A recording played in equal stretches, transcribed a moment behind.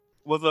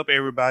What's up,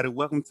 everybody?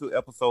 Welcome to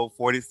episode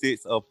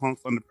 46 of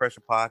Punks Under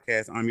Pressure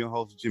podcast. I'm your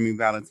host, Jimmy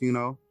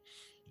Valentino.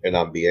 And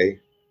I'm BA.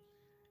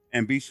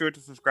 And be sure to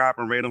subscribe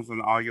and rate us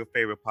on all your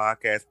favorite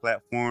podcast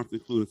platforms,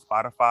 including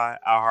Spotify,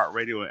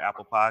 iHeartRadio, and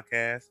Apple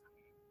Podcasts.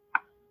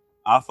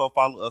 Also,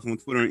 follow us on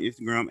Twitter and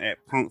Instagram at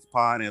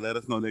PunksPod and let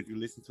us know that you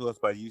listen to us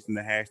by using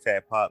the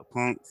hashtag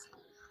PodPunks.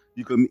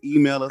 You can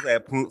email us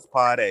at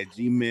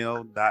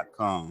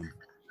punkspod@gmail.com.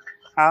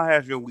 How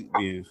has your week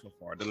been so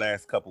far? The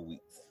last couple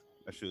weeks,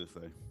 I should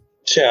say.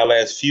 Child,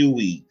 last few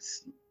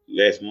weeks,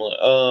 last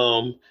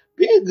month,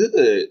 being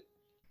good.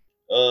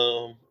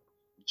 Um,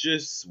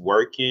 just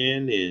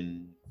working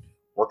and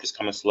work is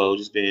kind of slow.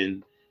 Just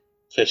been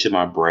catching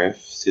my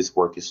breath since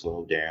work is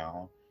slowed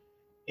down.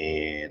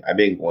 And I've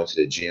been going to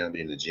the gym,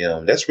 in the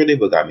gym. That's really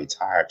what got me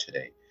tired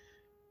today.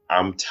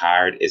 I'm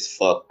tired as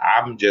fuck.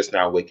 I'm just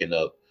now waking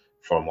up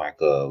from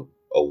like a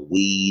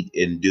weed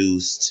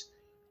induced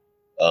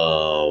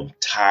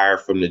tired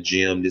from the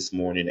gym this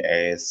morning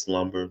ass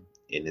slumber.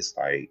 And it's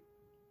like,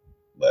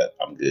 but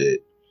I'm good.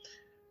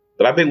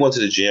 But I've been going to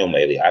the gym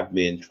lately. I've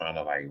been trying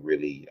to like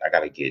really, I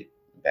gotta get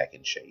back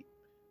in shape.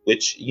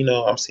 Which,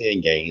 I'm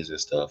seeing gains and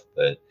stuff,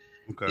 but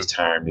Okay. it's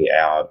tiring me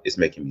out. It's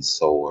making me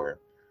sore.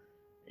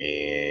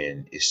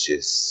 And it's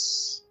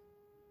just,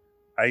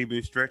 How you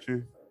been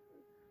stretching?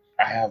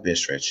 I have been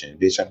stretching.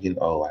 Bitch, I'm getting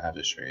old. I have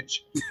to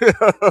stretch. I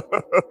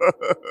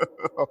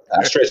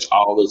Okay. stretch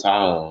all the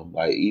time.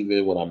 Like,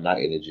 even when I'm not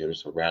in the gym,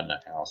 just around the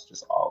house,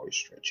 just always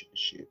stretching and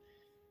shit.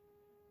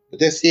 But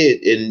that's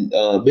it.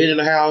 And being in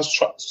the house,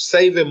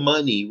 saving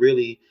money,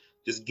 really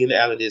just getting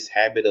out of this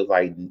habit of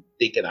like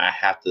thinking I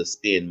have to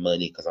spend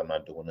money because I'm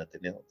not doing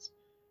nothing else.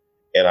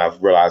 And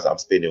I've realized I'm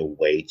spending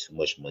way too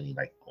much money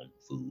like on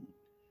food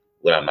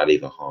when I'm not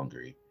even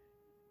hungry.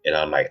 And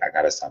I'm like, I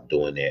gotta stop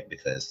doing that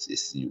because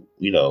it's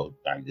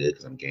not good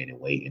because I'm gaining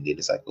weight, and then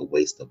it's like a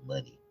waste of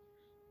money,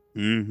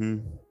 Mm-hmm.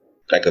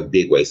 like a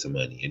big waste of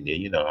money. And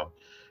then I'm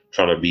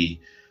trying to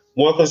be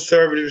more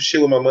conservative shit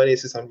with my money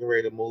since I'm getting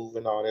ready to move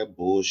and all that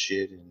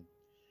bullshit. And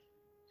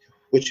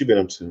what you been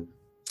up to?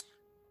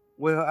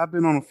 Well, I've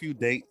been on a few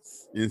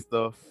dates and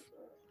stuff.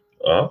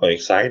 Oh,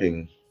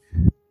 exciting.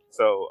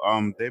 So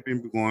they've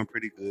been going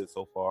pretty good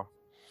so far.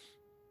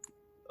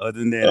 Other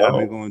than that, Oh.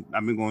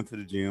 I've been going to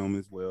the gym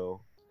as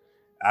well.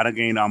 I done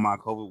gained all my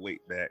COVID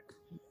weight back,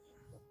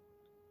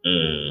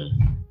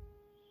 Mm.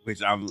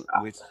 which I'm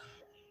which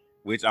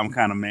which I'm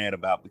kind of mad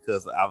about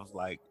because I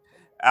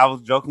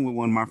was joking with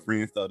one of my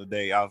friends the other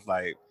day. I was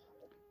like,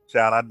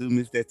 "Child, I do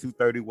miss that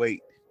 230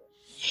 weight."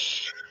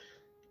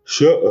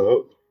 Shut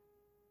up.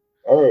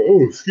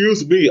 Oh,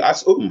 excuse me.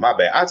 Oh, my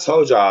bad. I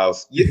told y'all,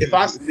 if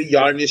I be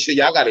yawning this shit,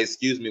 y'all gotta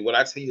excuse me when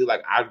I tell you,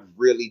 like, I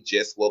really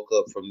just woke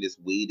up from this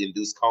weed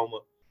induced coma.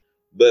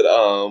 But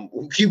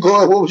keep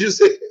going. What would you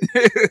say?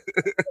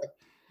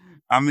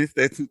 I missed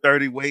that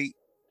 230 weight.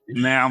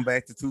 Now I'm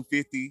back to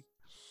 250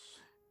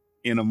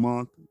 in a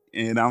month,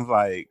 and I'm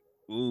like,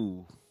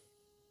 "Ooh."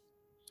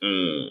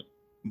 Mm.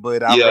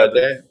 But I Yeah, rather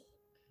that.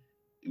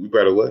 You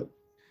better what?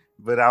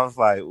 But I was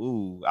like,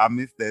 ooh, I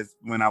missed that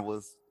when I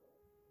was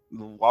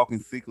walking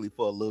sickly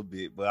for a little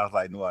bit. But I was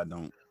like, no, I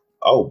don't.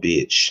 Oh,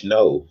 bitch,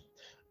 no.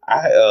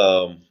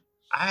 I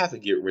have to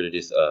get rid of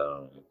this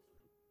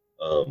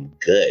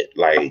gut.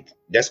 Like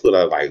that's what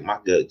I like. My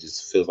gut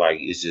just feels like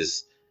it's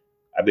just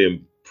I've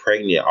been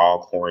pregnant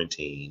all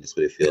quarantine. That's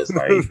what it feels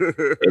like,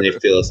 and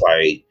it feels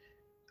like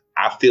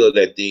I feel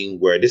that thing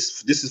where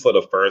this is for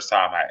the first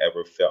time I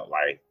ever felt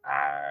like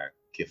I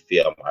can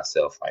feel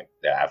myself like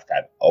that I've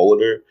gotten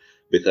older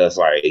because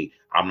like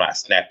I'm not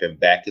snapping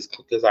back as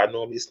quick as I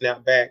normally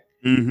snap back.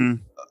 Mm-hmm.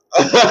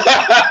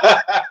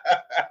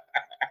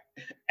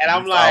 And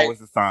I'm That's like, always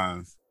the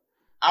signs.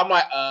 okay,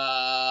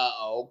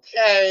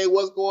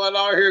 what's going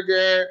on here,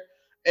 girl?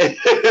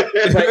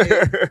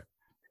 Like,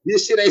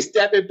 this shit ain't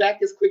stepping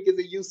back as quick as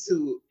it used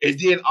to. And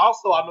then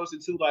also I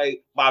noticed too,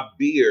 like my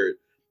beard.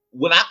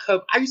 When I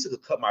used to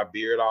cut my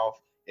beard off,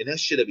 and that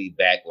should be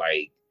back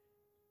like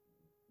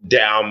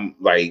down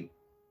like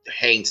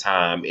hang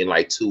time in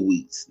like 2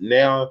 weeks.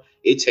 Now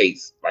it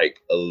takes like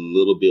a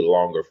little bit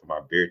longer for my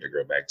beard to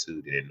grow back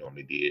too than it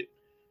normally did.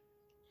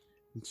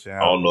 I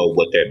Child, don't know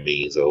what that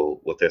means or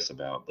what that's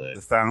about, but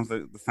the sounds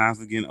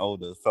are getting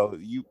older. So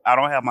I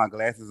don't have my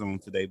glasses on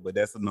today, but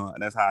that's enough.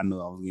 That's how I knew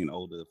I was getting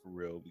older for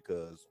real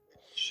because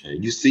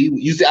shit, you see,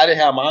 I didn't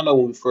have mine on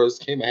when we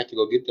first came. I had to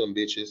go get them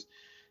bitches.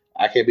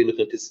 I can't be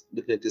looking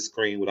at this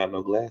screen without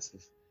no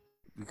glasses.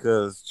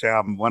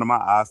 child, one of my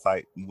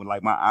eyesight,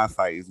 like my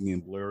eyesight is getting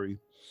blurry,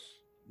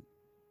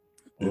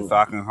 and so Mm.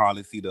 I can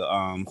hardly see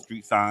the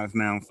street signs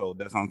now. So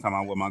that's on time I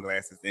wear my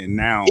glasses. And Eat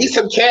now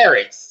some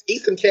carrots.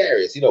 Eat some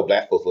carrots. You know,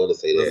 black folks love to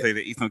say let's that. say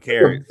to eat some What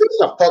carrots.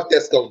 the fuck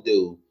that's gonna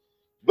do?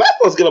 Black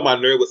folks get on my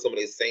nerve with some of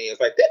these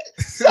sayings. Like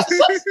that, some of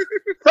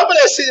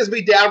that shit is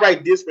be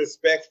downright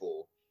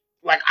disrespectful.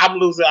 Like I'm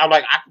losing. I'm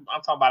talking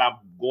about I'm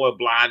going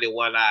blind in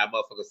one eye.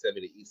 Motherfucker sent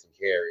me to eat some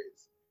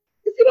carrots.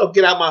 If you don't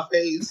get out my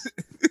face,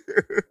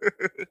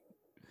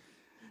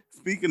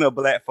 Speaking of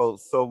black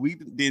folks, so we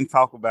didn't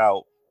talk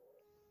about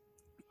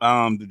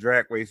the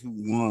drag race who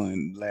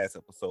won last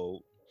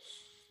episode,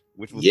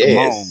 which was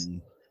Yes,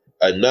 Simone.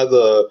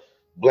 another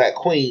black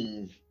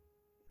queen.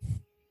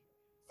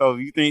 So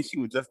you think she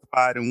was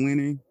justified in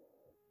winning?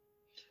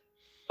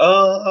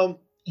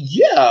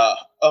 Yeah.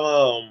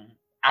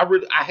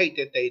 I hate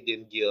that they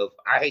didn't give.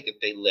 I hate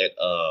that they let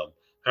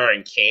her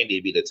and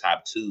Candy be the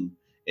top two,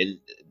 and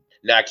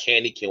now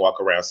Candy can walk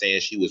around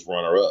saying she was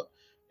runner up,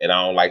 and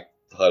I don't like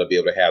her to be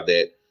able to have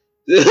that.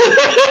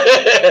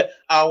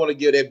 I don't want to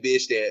give that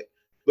bitch that.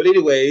 But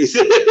anyways,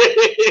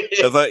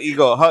 Because her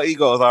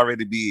ego is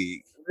already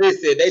big.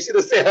 listen, they should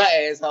have sent her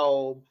ass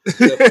home in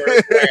the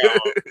first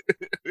round.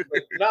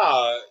 But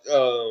nah,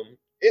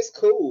 it's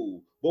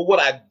cool. But what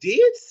I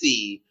did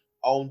see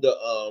on the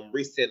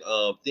recent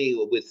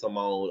thing with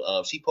Simone,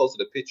 she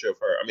posted a picture of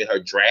her. I mean, her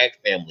drag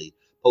family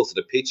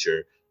posted a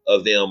picture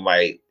of them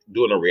like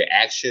doing a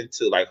reaction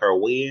to like her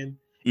win,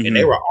 and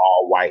they were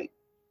all white.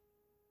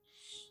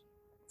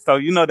 So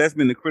that's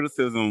been the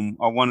criticism,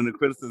 or one of the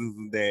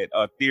criticisms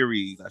that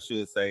theories, I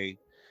should say,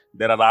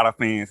 that a lot of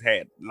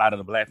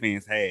the black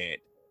fans had.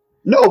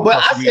 No,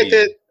 but social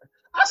media.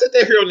 I said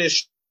that here on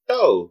this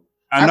show.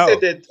 I know.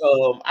 said that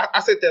I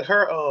said that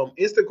her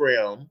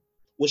Instagram,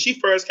 when she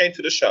first came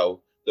to the show,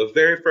 the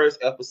very first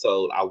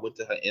episode, I went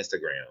to her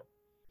Instagram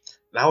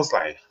and I was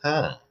like,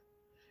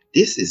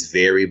 this is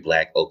very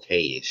black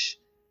okay-ish.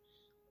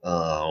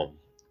 I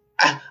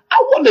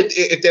wonder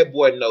if that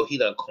boy know he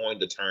done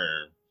coined the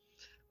term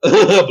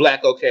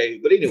black okay.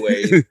 But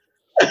anyway, do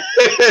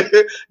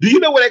you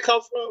know where that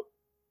comes from?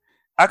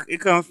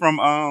 It comes from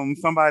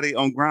somebody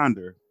on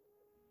Grindr.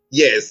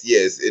 Yes,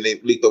 and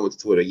it leaked over to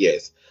Twitter.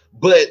 Yes,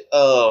 but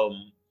I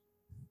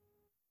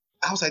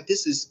was like,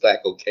 this is black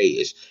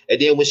okay-ish.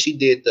 And then when she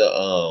did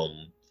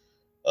the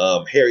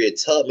Harriet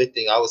Tubman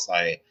thing, I was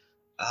like,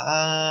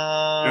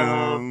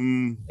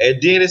 and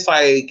then it's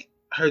like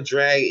her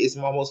drag is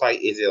almost like,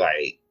 is it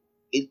like,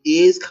 it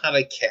is kind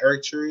of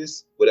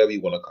characters, whatever you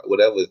want to call,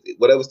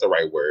 whatever's the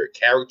right word,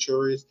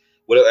 characters,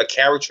 whatever, a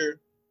character.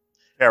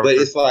 But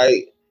it's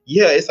like,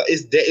 yeah,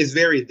 it's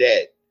very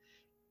that,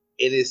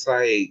 and it's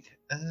like,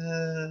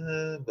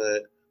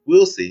 but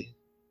we'll see.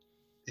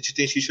 Did you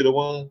think she should have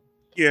won?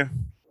 Yeah.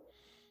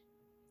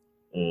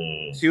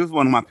 She was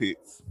one of my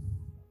picks.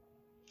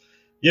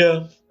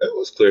 Yeah, it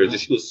was clear that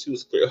she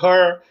was clear.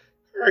 Her,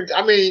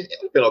 I mean, it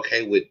would have been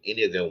okay with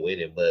any of them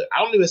winning, but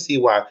I don't even see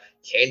why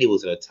Candy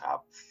was in the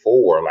top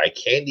 4. Like,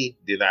 Candy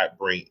did not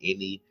bring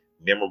any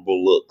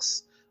memorable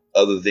looks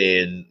other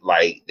than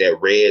like that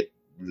red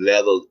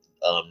leather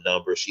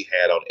number she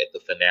had on at the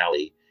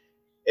finale,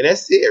 and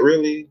that's it.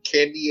 Really,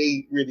 Candy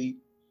ain't really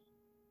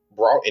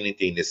brought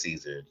anything this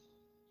season.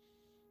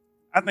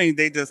 I think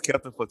they just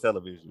kept her for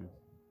television,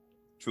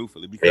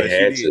 truthfully, because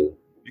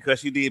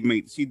she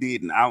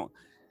did. And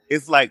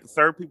it's like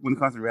certain people when it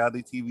comes to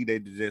reality TV, they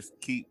just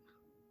keep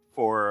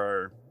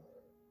for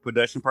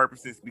production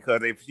purposes,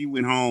 because if she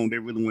went home, they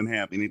really wouldn't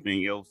have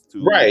anything else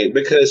to. Right,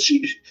 because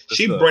she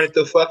burnt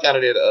the fuck out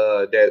of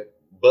that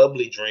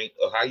bubbly drink,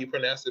 or how you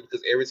pronounce it,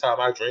 because every time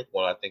I drink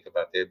one, I think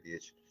about that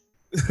bitch.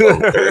 Oh,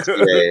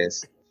 thirsty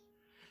ass.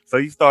 So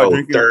you start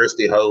drinking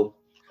thirsty hoe.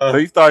 So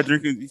you start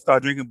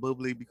drinking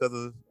bubbly because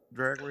of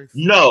Drag Race?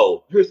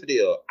 No, here's the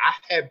deal. I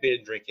have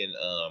been drinking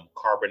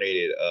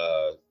carbonated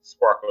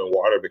sparkling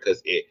water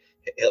because it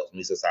helps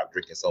me to stop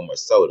drinking so much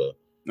soda.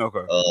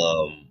 Okay.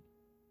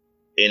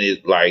 And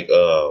it's like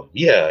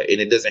yeah,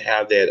 and it doesn't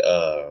have that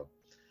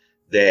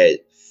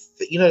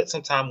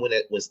sometimes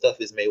when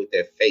stuff is made with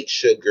that fake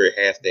sugar, it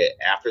has that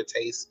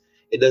aftertaste.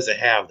 It doesn't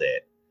have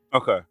that.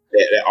 Okay.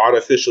 That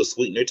artificial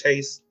sweetener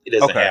taste. It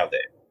doesn't have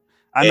that.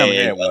 I never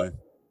had one.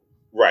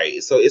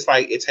 Right. So it's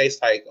like, it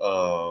tastes like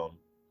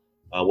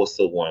what's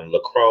the one?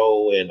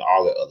 LaCroix and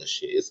all that other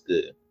shit. It's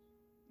good.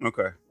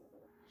 Okay.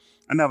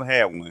 I never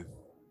had one.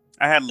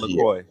 I had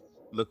LaCroix.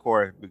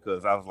 LaCroix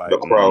because I was like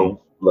LaCroix.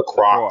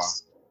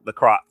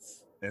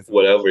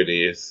 Whatever it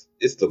is.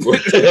 It's the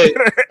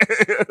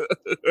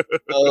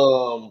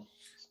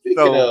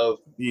speaking of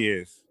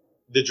yes.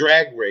 The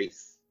Drag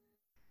Race.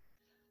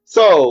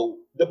 So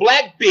the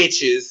black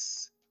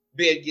bitches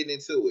been getting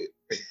into it.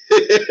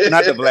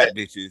 Not the black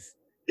bitches.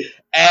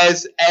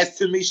 As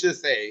Tamisha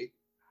say,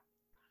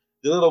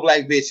 the little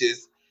black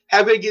bitches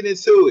have been getting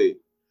into it.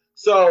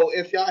 So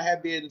if y'all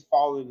have been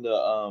following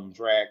the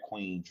drag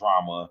queen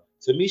drama,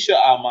 Tamisha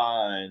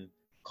Iman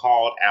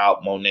called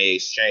out Monet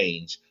X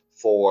Change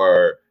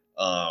for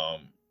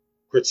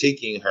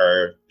critiquing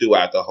her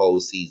throughout the whole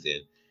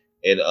season.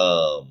 And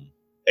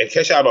in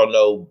case y'all don't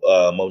know,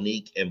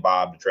 Monique and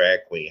Bob the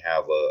drag queen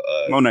have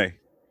a Monet.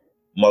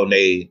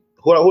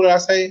 Who did I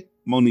say?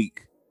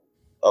 Monique.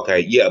 Okay,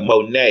 yeah,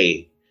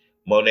 Monet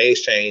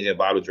X Change and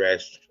Bob the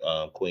drag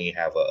queen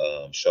have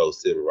a show,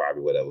 Civil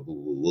Robbie, whatever,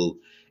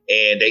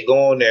 and they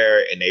go on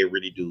there and they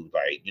really do,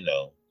 like, they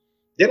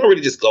don't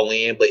really just go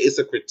in, but it's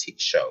a critique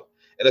show.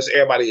 And that's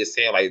everybody is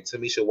saying, like,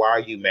 Tamisha, why are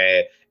you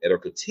mad at a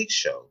critique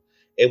show?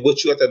 And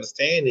what you have to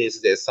understand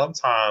is that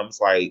sometimes,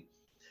 like,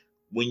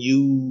 when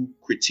you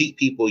critique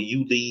people,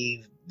 you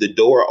leave the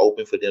door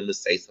open for them to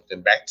say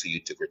something back to you,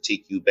 to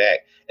critique you back,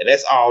 and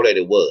that's all that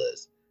it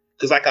was.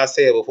 Because, like I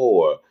said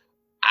before,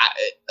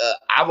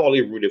 I've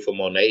only rooted for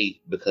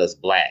Monet because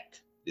black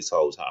this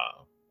whole time.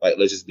 Like,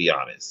 let's just be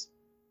honest.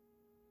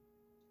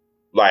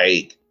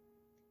 Like,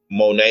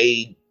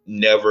 Monet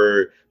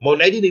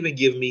didn't even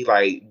give me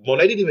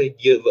Monet didn't even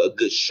give a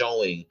good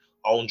showing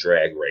on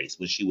Drag Race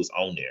when she was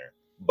on there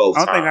both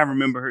I don't think I times.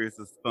 remember her as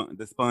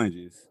the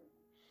Sponges.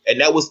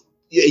 And that was,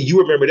 yeah, you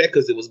remember that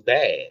because it was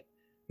bad.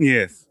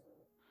 Yes.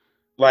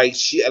 Like,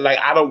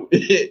 I don't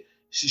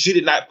she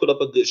did not put up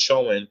a good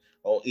showing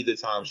on either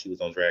time she was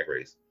on Drag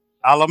Race.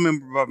 All I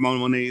remember about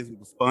Monet is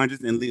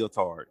sponges and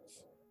leotards.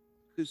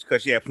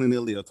 Because she had plenty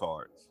of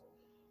leotards.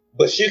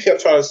 But she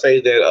kept trying to say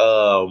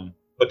that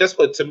but that's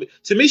what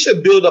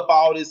Tamisha build up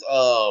all this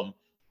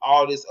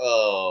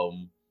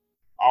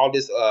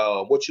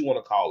what you want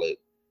to call it,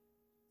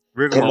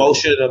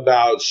 commotion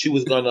about she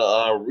was gonna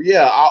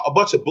a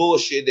bunch of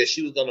bullshit that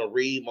she was gonna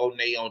read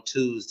Monet on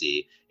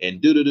Tuesday,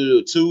 and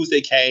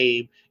Tuesday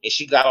came and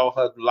she got on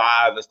her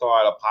live and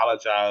started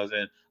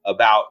apologizing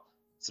about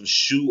some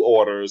shoe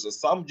orders or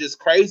some just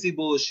crazy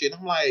bullshit.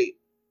 I'm like,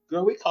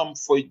 girl, we come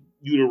for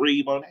you to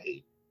read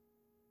Monet.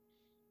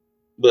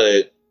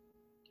 But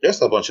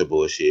that's a bunch of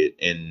bullshit.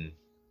 And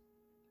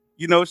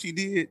you know what she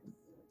did?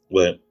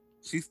 What?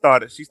 She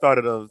started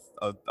a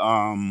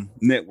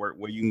network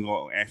where you can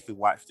go actually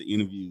watch the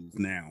interviews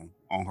now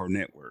on her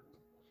network.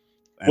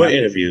 And what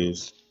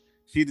interviews?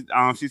 She's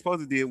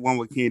supposed to did one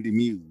with Candy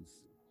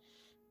Muse.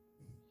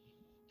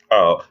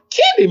 Oh,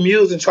 Candy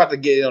Muse and tried to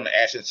get it on the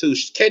action too.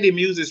 Candy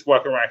Muse is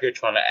walking around here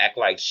trying to act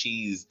like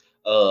she's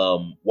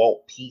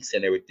want peace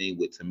and everything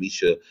with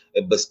Tamisha,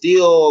 but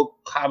still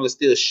kind of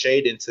still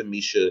shading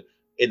Tamisha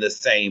in the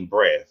same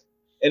breath.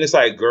 And it's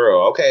like,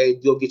 girl, okay,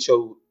 you'll get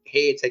your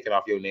head taken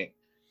off your neck.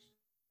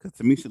 Because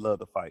Tamisha loved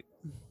to fight.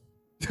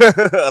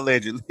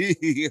 Allegedly.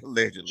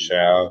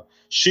 Child.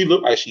 She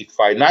looked like she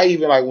fight. Not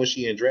even like when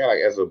she in drag,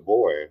 like as a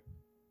boy.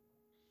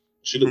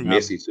 She looked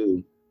messy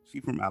too. She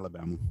from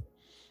Alabama.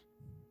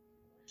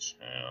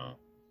 Child.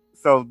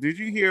 So did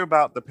you hear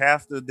about the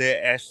pastor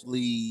that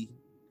actually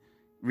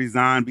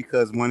resigned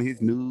because one of his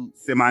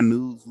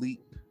semi-nudes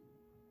leaked?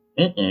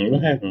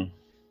 What happened?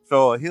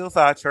 So a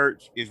Hillside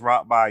Church is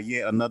rocked by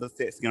yet another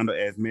sex scandal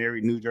as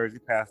married New Jersey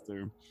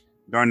pastor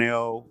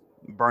Darnell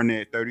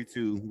Burnett,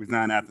 32,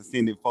 resigned after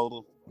sending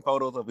photos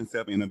of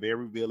himself in a very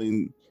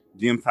revealing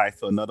gym tights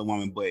to another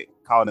woman, but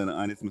called it an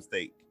honest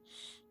mistake.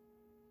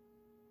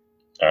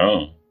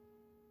 Oh.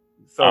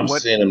 So I'm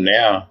seeing him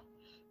now.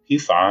 He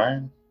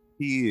fine.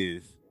 He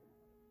is.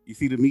 You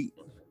see the meat?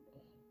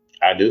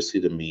 I do see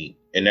the meat.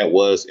 And that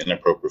was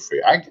inappropriate for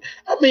you. I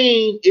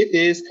mean, it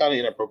is kind of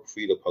inappropriate for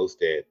you to post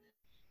that.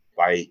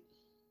 Like,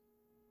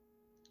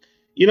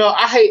 you know,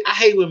 I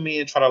hate when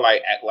men try to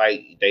like act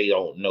like they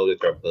don't know that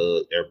their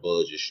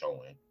bud is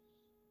showing.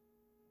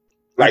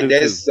 Like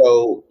that's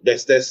so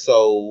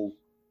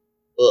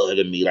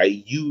to me.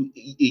 Like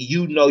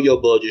you know your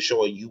bud is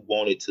showing, you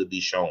want it to be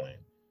showing.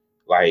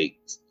 Like,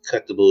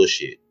 cut the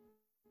bullshit.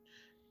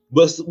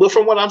 But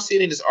from what I'm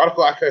seeing in this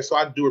article, I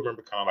do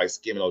remember kind of like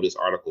skimming over this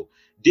article.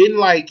 Didn't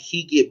like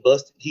he get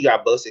busted? He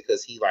got busted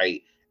because he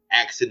like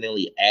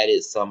accidentally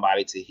added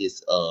somebody to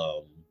his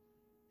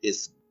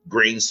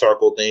green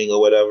circle thing or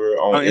whatever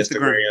on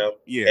Instagram.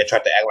 Yeah, and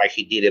tried to act like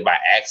he did it by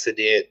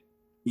accident.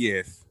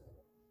 Yes.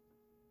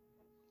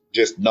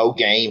 Just no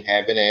game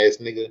having ass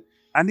nigga.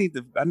 I need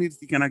to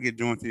see, can I get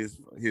joined to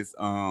his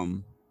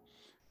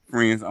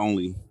friends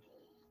only?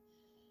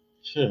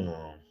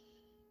 Sure.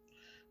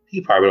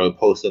 He probably don't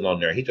post it on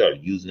there. He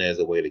started using it as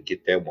a way to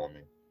get that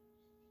woman.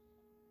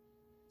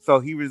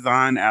 So he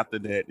resigned after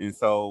that, and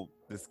so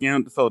the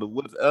scandal. So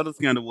the other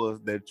scandal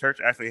was that church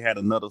actually had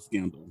another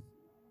scandal.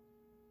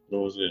 What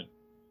was it?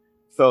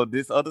 So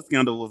this other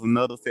scandal was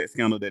another sex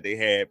scandal that they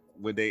had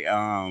where they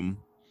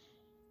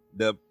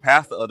the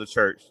pastor of the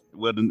church,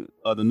 well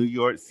the New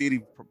York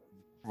City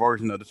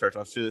version of the church,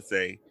 I should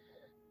say,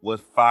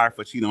 was fired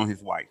for cheating on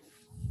his wife.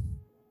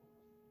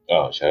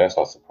 Oh, shit, that's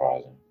not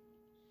surprising.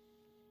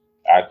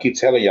 I keep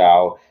telling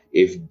y'all,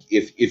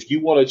 if you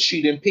want to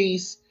cheat in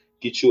peace,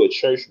 get you a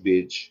church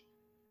bitch.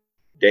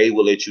 They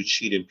will let you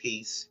cheat in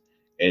peace,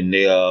 and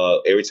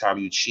they'll every time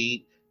you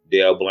cheat,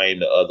 they'll blame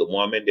the other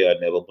woman. They'll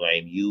never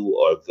blame you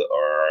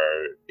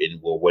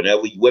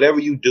whatever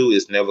you do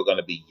is never going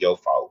to be your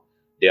fault.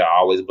 They'll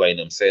always blame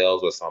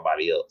themselves or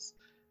somebody else,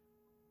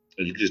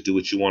 and you just do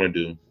what you want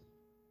to do.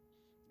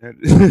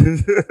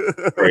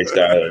 Praise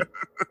God.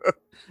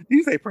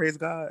 You say praise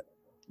God?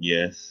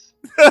 Yes.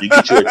 You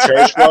get you a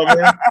church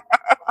woman,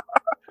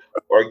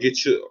 or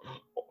get you,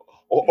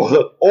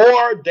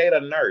 or date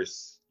a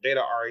nurse, date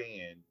a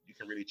RN. You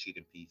can really cheat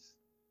in peace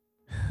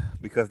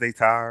because they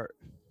tired.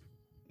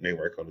 They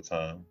work all the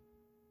time.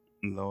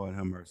 Lord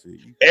have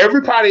mercy.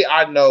 Everybody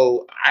I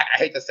know, I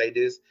hate to say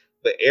this,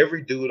 but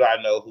every dude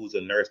I know who's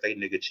a nurse, they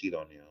nigga cheat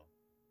on them.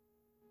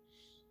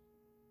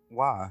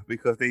 Why?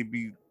 Because they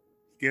be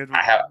scheduled.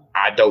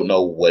 I don't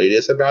know what it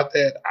is about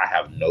that. I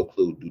have no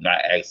clue. Do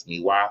not ask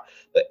me why.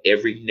 But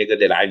every nigga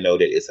that I know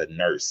that is a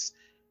nurse,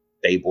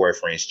 they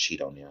boyfriends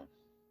cheat on them.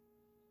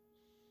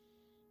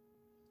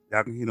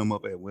 Y'all can hit them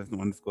up at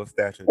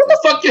Wisdom_Stature. What the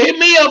fuck you hit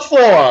me up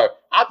for?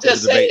 I'm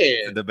just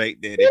saying. To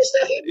debate that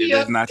Hit me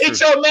up. not Hit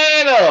true. your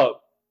man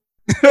up.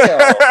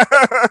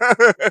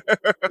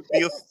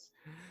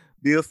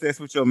 Deal sex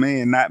with your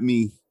man, not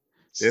me.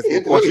 That's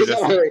what Portia just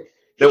said.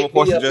 That's what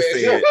Portia just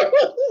said.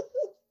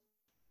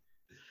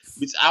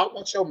 Bitch, I don't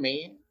want your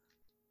man.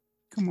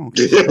 Come on,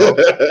 Keisha Cole.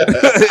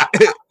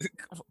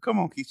 Come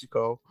on, Keisha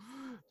Cole.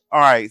 All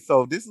right,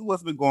 so this is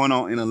what's been going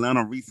on in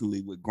Atlanta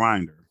recently with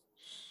Grindr.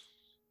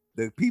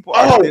 The people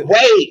are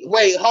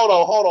wait, hold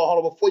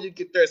on. Before you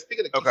get there,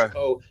 speaking of Keisha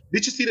Cole,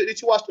 did you see that?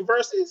 Did you watch the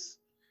verses?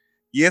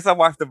 Yes, I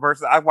watched the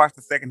verses. I watched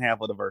the second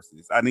half of the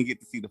verses. I didn't get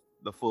to see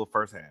the full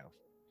first half.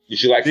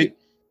 Did you like it?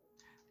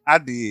 I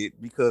did,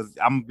 because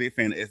I'm a big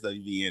fan of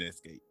SWV and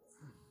Escape.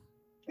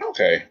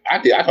 Okay, I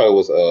did. I thought it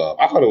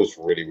was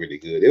really, really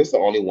good. It was the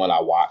only one I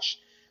watched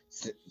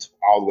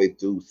all the way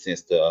through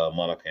since the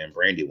Monica and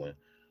Brandy one.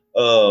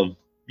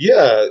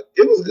 Yeah,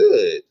 it was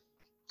good.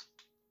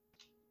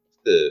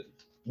 Good.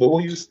 But what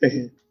were you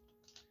saying?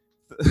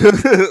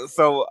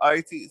 So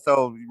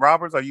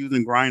robbers are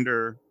using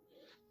Grindr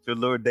to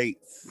lure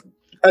dates.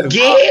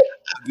 Again?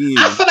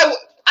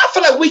 I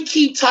feel like we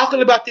keep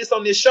talking about this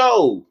on this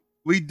show.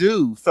 We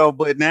do. So,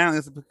 but now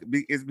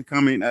it's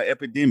becoming an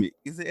epidemic.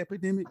 Is it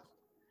epidemic?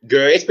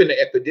 Girl, it's been an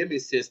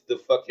epidemic since the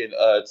fucking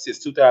since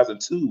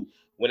 2002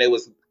 when they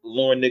was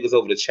luring niggas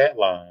over the chat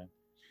line.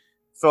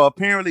 So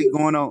apparently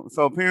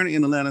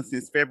in Atlanta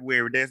since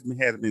February, there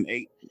has been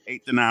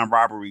 8 to 9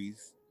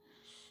 robberies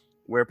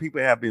where people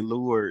have been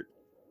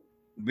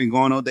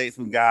going on dates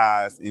with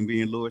guys and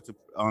being lured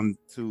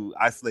to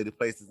isolated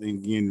places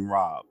and getting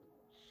robbed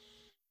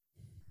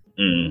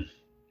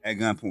at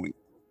gunpoint.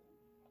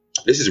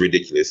 This is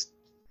ridiculous.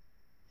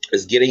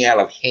 It's getting out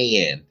of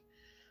hand.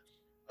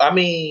 I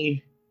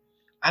mean,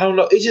 I don't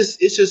know. It's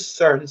just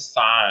certain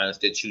signs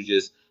that you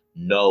just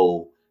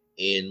know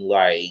and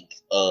like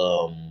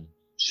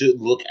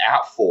should look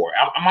out for.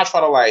 I'm not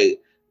trying to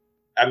like.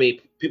 I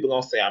mean, people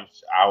gonna say I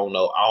don't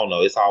know.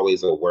 It's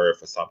always a word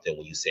for something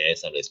when you saying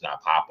something that's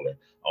not popular.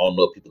 I don't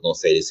know if people gonna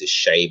say this is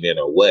shaming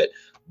or what,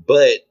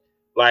 but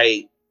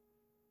like,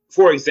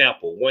 for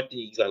example, one thing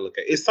you gotta look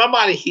at, if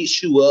somebody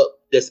hits you up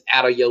that's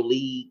out of your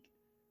league,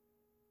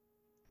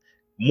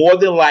 more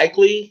than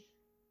likely,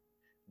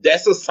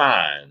 that's a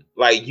sign.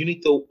 Like, you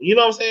need to, you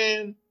know what I'm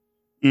saying?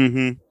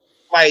 Mm-hmm.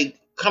 Like,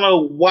 kind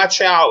of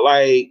watch out.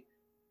 Like,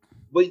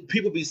 but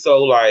people be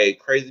so like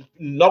crazy.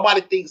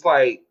 Nobody thinks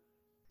like,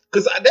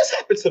 because that's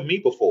happened to me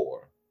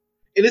before,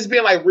 and it's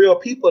been like real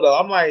people though.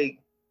 I'm like,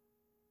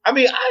 I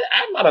mean,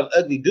 I'm not an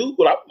ugly dude,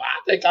 but I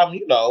think I'm,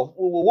 you know,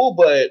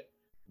 but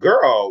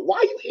girl,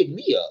 why you hitting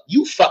me up?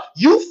 You fine.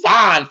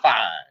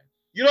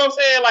 You know what I'm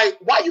saying? Like,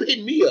 why you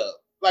hitting me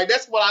up? Like,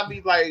 that's what I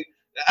be like.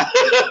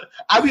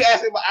 I be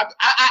asking.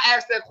 I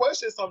ask that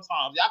question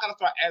sometimes. Y'all gotta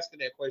start asking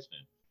that question.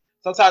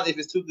 Sometimes if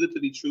it's too good to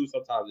be true,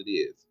 sometimes it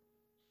is.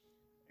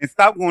 And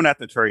stop going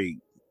after trade.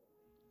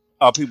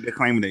 People that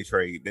claiming they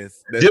trade. Them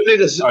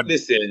niggas,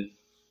 listen.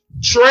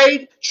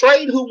 Trade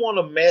who want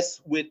to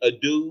mess with a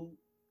dude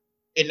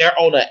and they're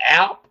on an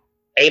app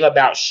ain't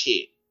about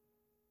shit.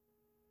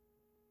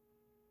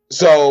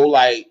 So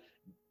like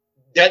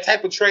that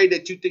type of trade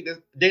that you think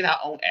that they're not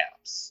on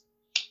apps.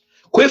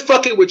 Quit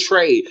fucking with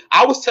trade.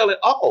 I was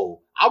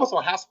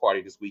on house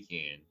party this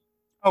weekend.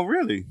 Oh,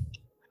 really?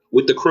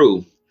 With the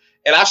crew.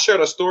 And I shared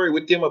a story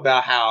with them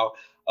about how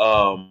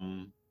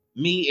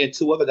me and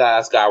 2 other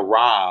guys got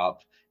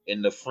robbed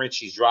in the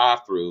Frenchie's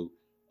drive-thru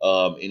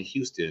in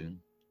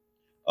Houston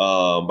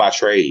by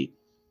trade.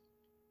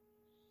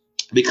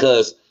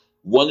 Because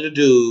one of the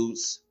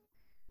dudes,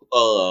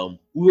 we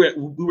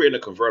were in a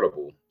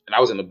convertible. And I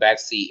was in the back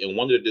seat, and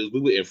one of the dudes, we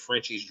were in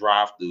Frenchie's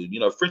drive-thru. You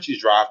know, Frenchie's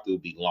drive-thru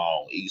be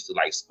long. It used to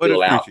like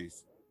spill out.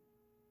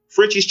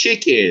 Frenchie's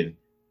chicken.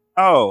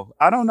 Oh,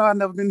 I don't know. I've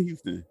never been to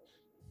Houston.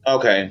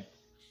 Okay.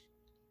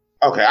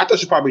 I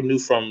thought you probably knew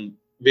from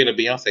being a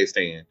Beyonce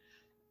stan.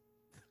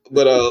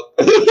 But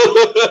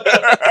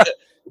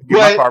Get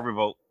my car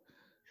revoked.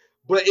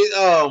 But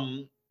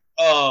the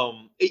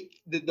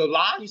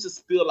line used to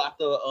spill out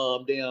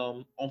the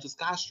damn onto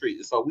Scott Street.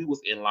 And so we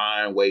was in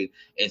line waiting,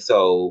 and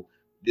so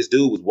this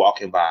dude was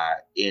walking by,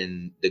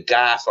 and the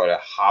guy started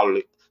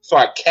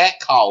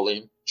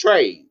catcalling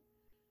Trey.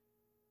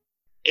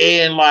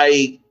 And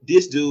like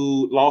this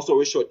dude, long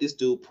story short, this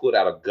dude pulled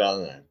out a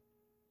gun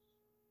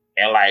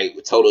and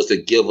like told us to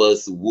give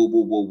us woo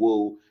woo woo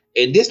woo.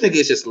 And this nigga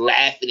is just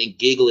laughing and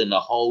giggling the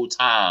whole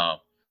time.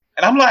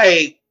 And I'm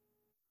like,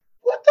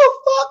 what the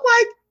fuck?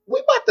 Like, we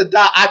about to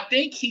die. I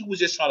think he was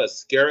just trying to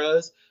scare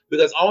us,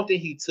 because the only thing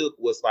he took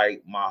was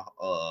like my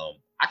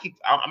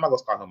I'm not gonna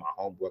start him my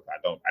homeboy. I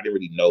didn't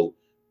really know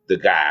the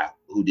guy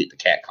who did the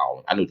cat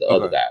calling. I knew the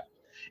other guy.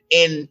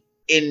 And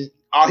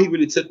all he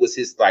really took was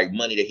his like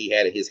money that he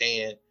had in his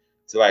hand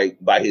to like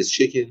buy his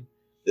chicken.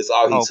 That's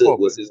all he took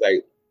was his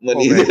like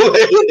money. But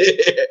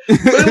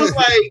it was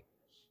like,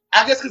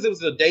 I guess because it was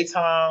the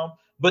daytime,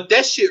 but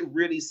that shit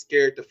really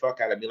scared the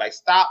fuck out of me. Like,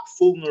 stop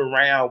fooling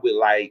around with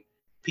like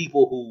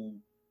people who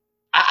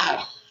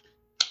I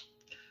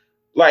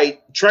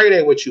like trade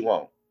ain't what you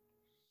want.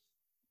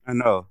 I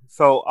know.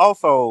 So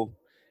also,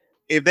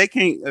 if they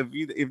can't,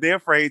 if they're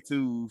afraid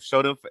to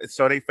show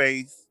their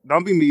face,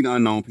 don't be meeting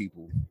unknown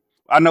people.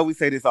 I know we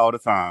say this all the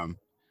time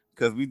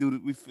because we do.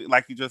 We feel,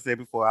 like you just said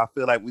before. I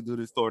feel like we do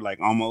this story like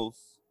almost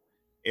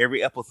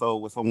every episode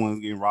where someone's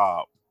getting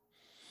robbed.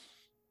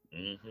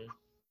 Hmm.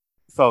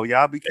 So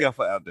y'all be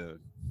careful out there.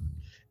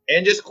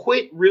 And just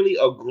quit really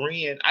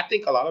agreeing. I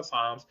think a lot of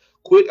times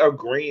quit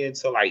agreeing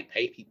to like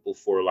pay people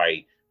for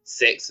like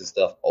sex and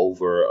stuff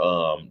over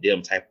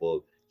them type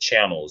of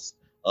channels.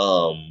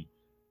 Um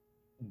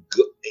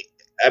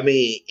I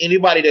mean,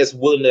 anybody that's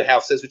willing to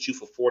have sex with you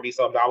for 40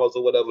 some dollars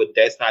or whatever,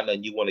 that's not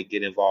nothing you want to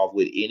get involved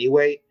with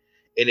anyway.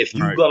 And if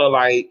you Right. gonna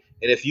like,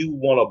 and if you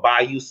want to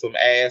buy you some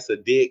ass or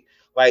dick,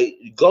 like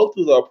go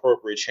through the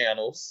appropriate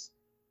channels.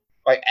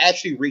 Like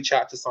actually reach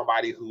out to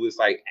somebody who is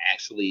like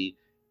actually,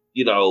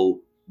 you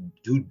know,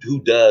 who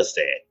does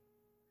that.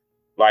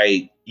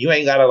 Like you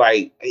ain't gotta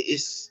like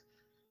it's.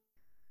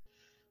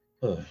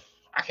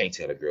 I can't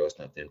tell the girls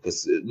nothing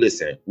because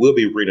listen, we'll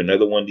be reading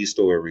another one of these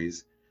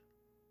stories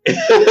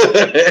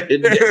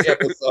next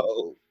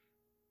episode.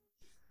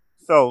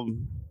 So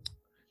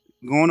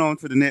going on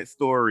to the next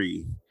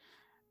story.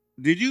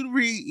 Did you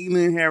read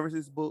Elin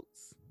Harris's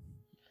books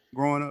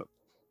growing up?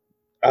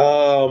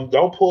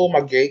 Don't pull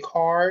my gay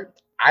card.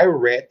 I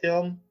read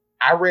them.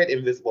 I read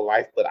Invisible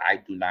Life, but I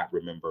do not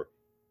remember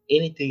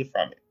anything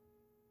from it.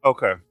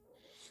 Okay.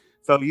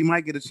 So you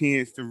might get a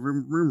chance to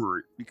remember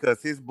it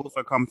because his books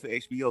are coming to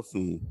HBO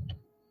soon.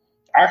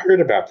 I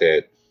heard about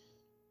that.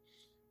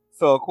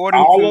 So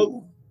according All of to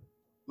them.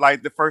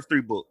 like the first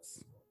three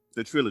books,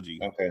 the trilogy.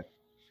 Okay.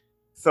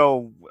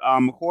 So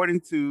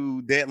according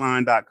to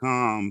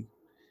Deadline.com,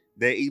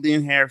 that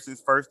Elin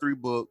Harris's first three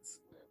books,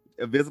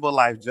 Invisible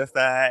Life, Just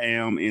As I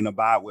Am, and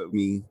Abide With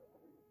Me,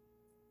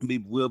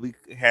 will be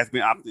has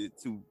been opted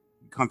to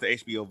come to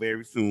HBO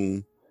very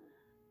soon.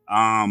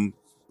 Um,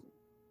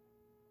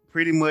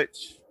 pretty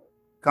much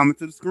coming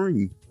to the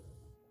screen.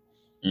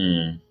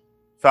 Mm.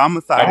 So I'm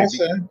excited.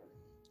 Awesome.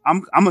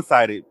 I'm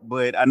excited,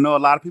 but I know a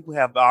lot of people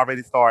have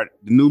already started.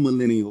 The new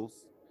millennials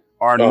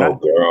are Oh,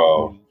 not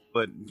girl.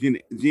 but Gen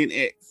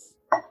X.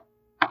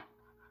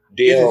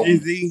 Is it Gen Damn.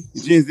 Z?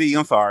 Gen Z.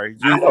 I'm sorry,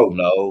 I Gen Z. don't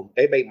know.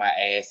 They make my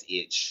ass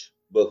itch.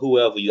 But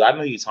whoever you, I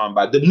know you're talking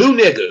about the new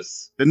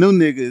niggas. The new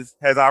niggas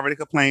has already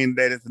complained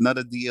that it's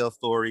another DL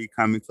story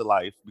coming to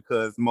life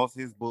because most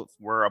of his books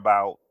were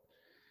about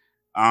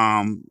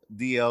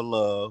DL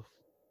love,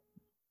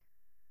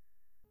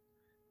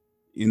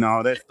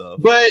 all that stuff.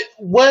 But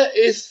what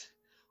is,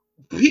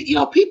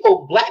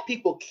 people, black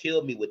people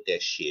kill me with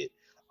that shit.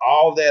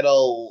 All that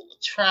old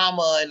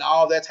trauma and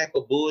all that type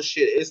of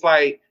bullshit. It's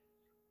like,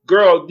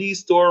 girl, these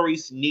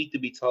stories need to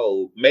be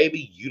told.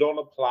 Maybe you don't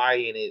apply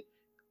in it,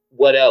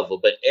 whatever,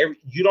 but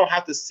you don't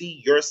have to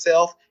see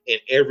yourself in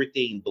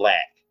everything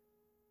black.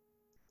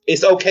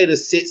 It's okay to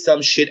sit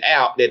some shit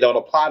out that don't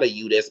apply to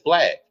you that's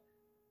black.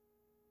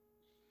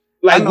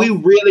 I Like know we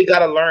really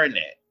gotta learn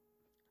that.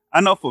 I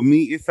know for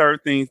me it's certain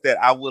things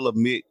that I will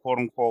admit, quote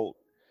unquote,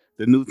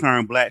 the new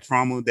term black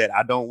trauma that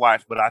I don't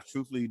watch, but I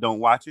truthfully don't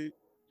watch it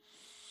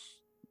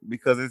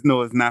because it's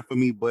not for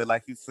me. But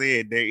like you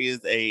said, there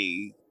is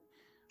a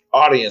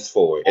Audience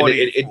for it. And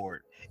audience for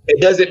it. it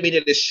doesn't mean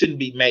that it shouldn't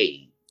be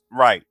made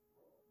Right.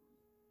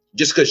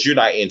 just because you're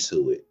not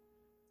into it.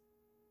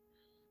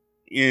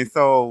 And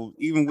so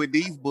even with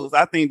these books,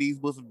 I think these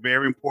books are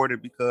very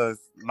important because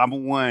number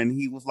one,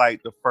 he was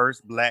like the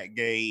first black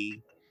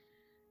gay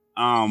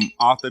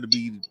author to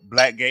be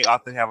black gay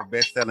author to have a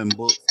best selling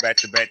books back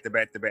to back to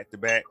back to back to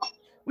back.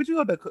 Would you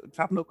go to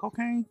chopping up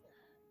cocaine?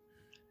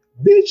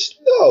 Bitch,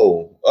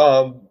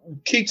 no.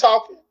 Keep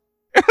talking.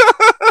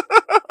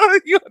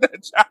 You on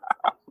that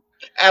child.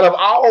 Out of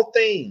all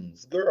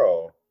things,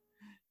 girl.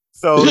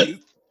 So he's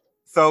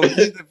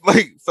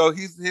like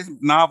his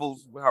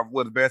novels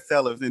were the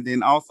bestsellers, and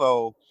then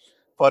also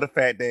for the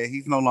fact that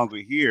he's no longer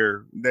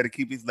here, that to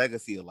keep his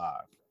legacy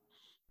alive.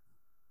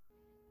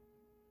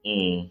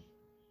 Mm.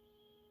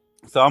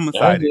 So I'm I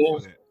excited for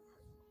guess. that.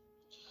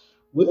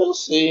 We'll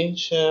see,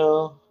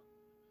 child.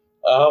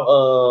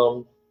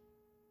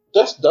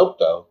 That's dope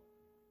though.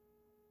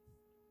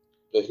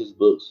 That his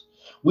books.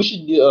 We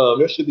should get.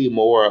 There should be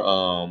more.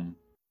 Um,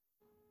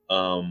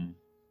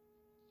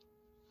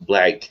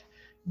 Black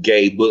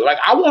gay book. Like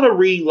I want to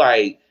read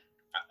like.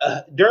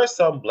 There are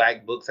some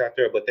black books out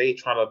there, but they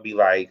trying to be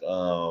like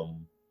the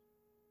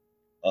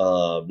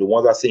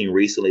ones I've seen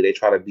recently. They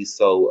try to be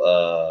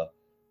so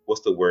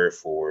what's the word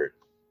for it?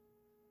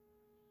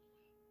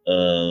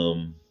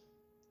 Um,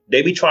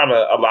 they be trying to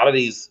a lot of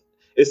these.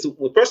 It's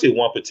especially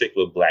one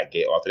particular black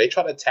gay author. They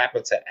try to tap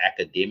into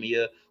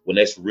academia when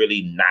that's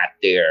really not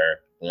their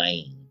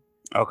lane.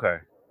 Okay.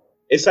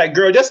 It's like,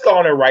 girl, just go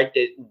on and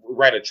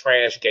write a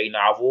trash gay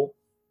novel,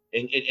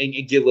 and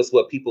give us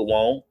what people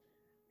want.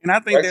 And I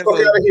think Like, fuck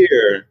out of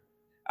here.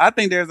 I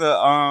think there's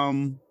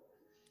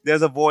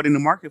a void in the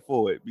market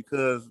for it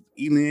because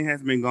Elin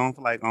has been gone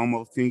for like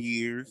almost 10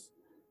 years.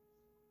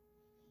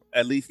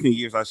 at least 10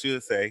 years, I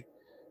should say.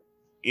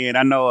 And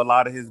I know a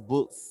lot of his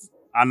books.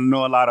 I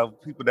know a lot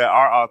of people that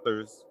are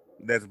authors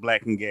that's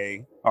black and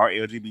gay or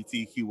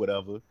LGBTQ,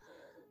 whatever,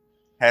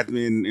 has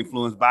been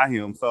influenced by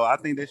him. So I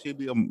think there's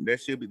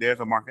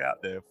a market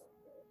out there.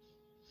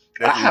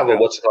 I That's in the have a South.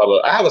 what's it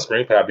called? I have a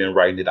screenplay I've been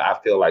writing that I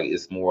feel like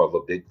it's more of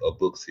a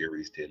book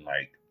series than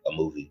like a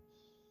movie.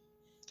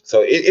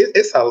 So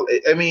it's a.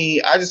 I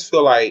mean, I just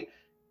feel like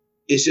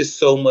it's just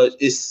so much.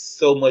 It's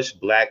so much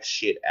black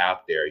shit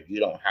out there. You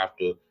don't have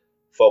to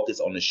focus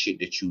on the shit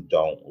that you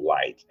don't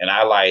like. And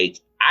I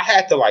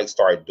had to like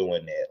start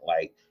doing that,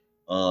 like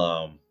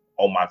on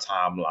my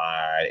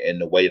timeline and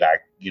the way that I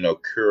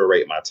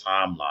curate my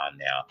timeline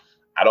now.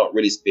 I don't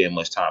really spend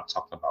much time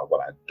talking about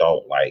what I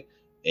don't like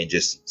and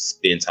just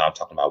spend time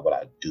talking about what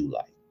I do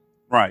like.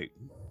 Right.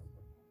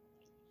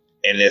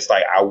 And it's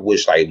like I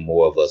wish like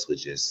more of us would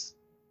just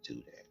do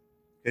that.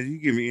 Because you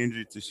give me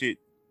injury to shit.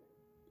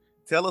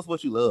 Tell us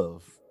what you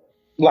love.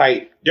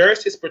 Like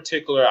there's this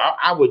particular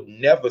I would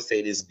never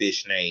say this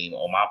bitch name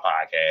on my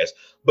podcast,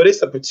 but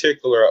it's a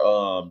particular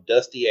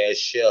dusty ass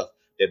chef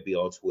that be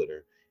on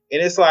Twitter.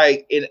 And it's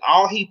like and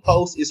all he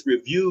posts is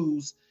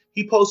reviews.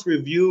 He posts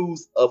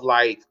reviews of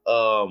like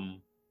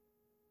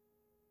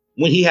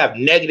when he have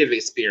negative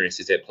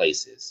experiences at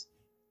places.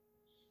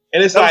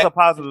 And it's That was like a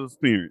positive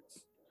experience.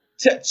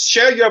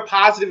 share your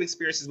positive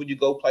experiences when you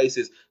go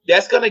places.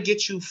 That's going to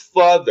get you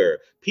further.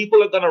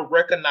 People are going to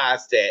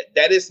recognize that.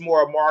 That is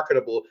more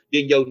marketable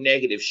than your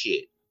negative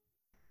shit.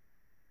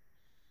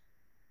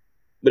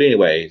 But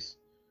anyways,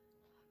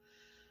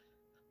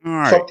 All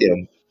right. fuck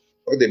them.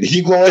 Fuck them.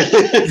 Keep going.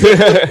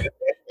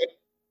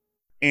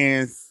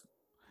 And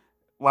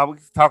while we're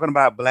talking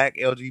about black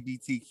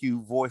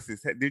LGBTQ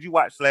voices, did you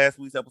watch last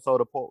week's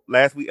episode of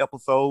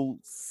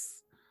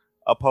episodes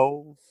of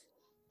Pose?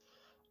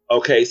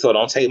 Okay, so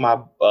don't take my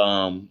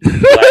black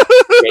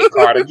gay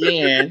card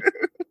again.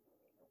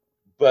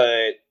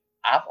 But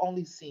I've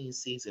only seen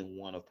season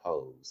 1 of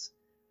Pose.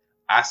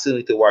 I still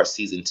need to watch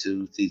season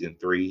 2, season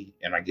 3,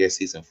 and I guess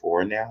season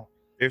 4 now.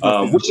 There's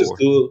no season which 4. is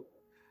good.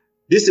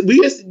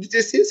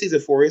 This is season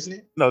 4, isn't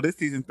it? No, this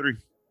season 3.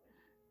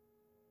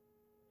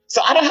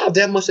 So I don't have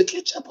that much to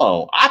catch up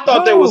on. I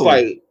thought there was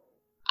like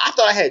I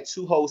thought I had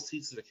 2 whole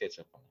seasons to catch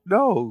up on.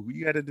 No,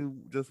 you got to do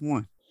just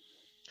one.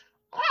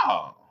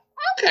 Oh,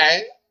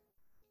 okay.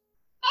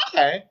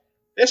 Okay.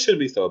 That shouldn't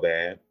be so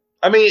bad.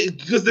 I mean,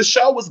 because the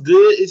show was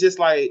good. It's just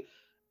like,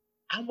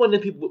 I'm one of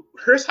the people.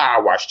 Here's how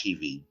I watch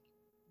TV.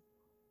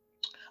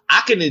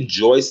 I can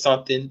enjoy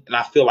something and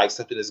I feel like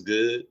something is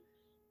good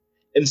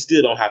and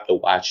still don't have to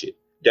watch it.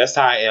 That's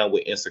how I am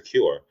with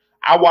Insecure.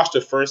 I watched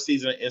the first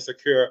season of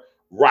Insecure.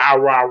 Rah,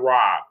 rah,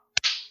 rah.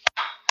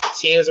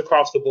 10s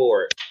across the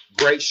board.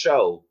 Great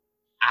show.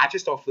 I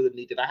just don't feel the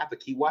need that I have to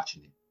keep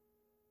watching it.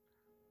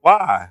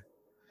 Why?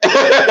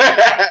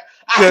 I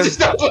just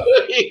don't feel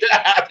the need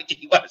that I have to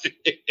keep watching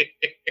it.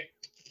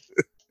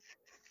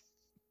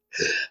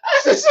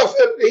 I just don't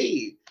feel the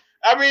need.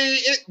 I mean,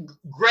 it's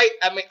great.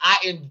 I mean,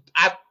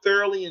 I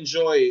thoroughly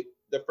enjoyed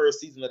the first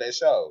season of that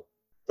show.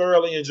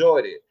 Thoroughly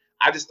enjoyed it.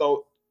 I just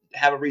don't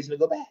have a reason to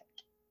go back.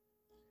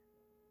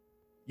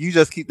 You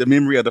just keep the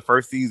memory of the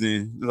first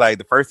season. Like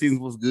the first season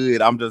was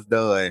good. I'm just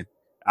done.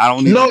 I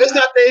don't need. No, it's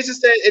not that. It's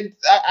just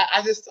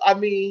that. I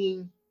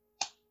mean,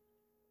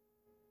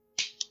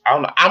 I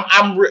don't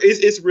know.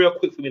 It's real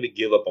quick for me to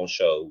give up on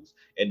shows,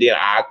 and then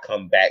I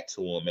come back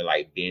to them and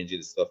like binge it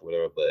and stuff, or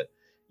whatever. But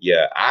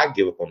yeah, I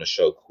give up on the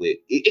show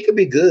quick. It could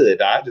be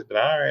good. I just been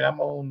all right.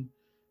 I'm on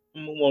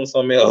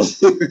something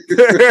else. You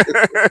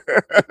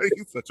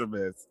such a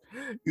mess.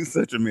 You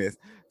such a mess.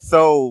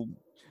 So,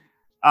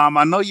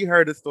 I know you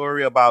heard the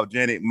story about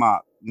Janet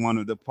Mock, one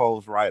of the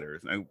Pose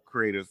writers and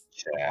creators.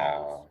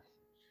 Ciao.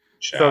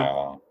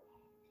 So,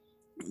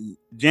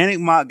 Janet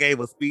Mock gave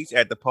a speech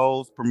at the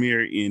Pose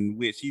premiere in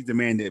which she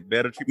demanded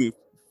better treatment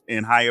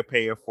and higher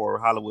pay for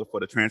Hollywood for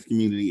the trans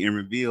community and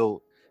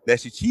revealed that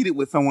she cheated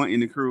with someone in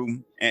the crew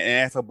and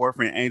asked her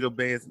boyfriend Andrew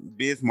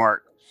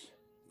Bismarck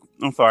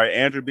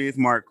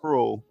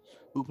Kroll,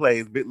 who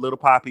plays Little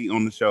Poppy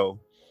on the show,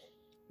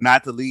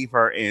 not to leave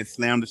her and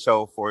slam the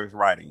show for his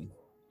writing.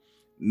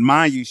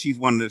 Mind you, she's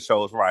one of the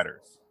show's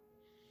writers.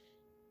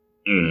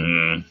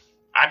 I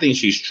think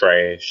she's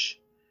trash.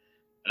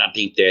 And I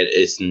think that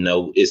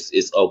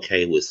it's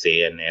okay with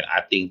saying that.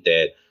 I think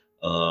that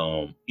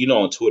on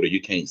Twitter you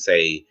can't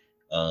say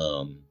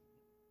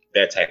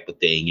that type of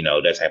thing,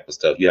 that type of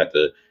stuff. You have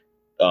to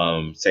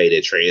say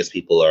that trans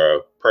people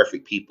are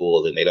perfect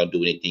people and they don't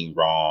do anything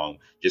wrong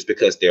just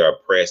because they're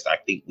oppressed. I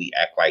think we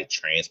act like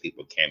trans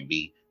people can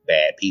be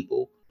bad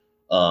people.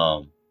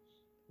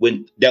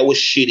 When that was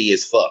shitty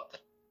as fuck.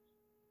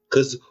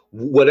 Because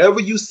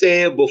whatever you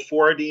said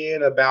before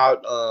then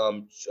about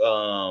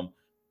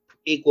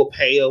equal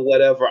pay or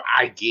whatever,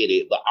 I get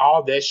it. But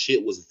all that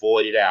shit was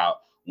voided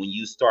out when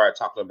you start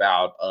talking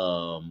about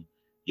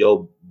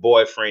your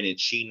boyfriend and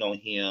cheating on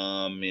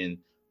him and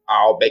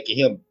all making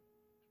him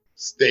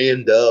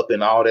stand up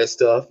and all that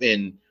stuff.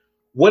 And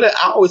what I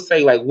always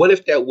say, like, what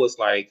if that was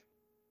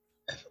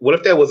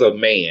a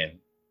man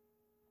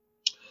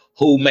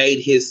who made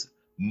his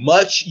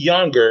much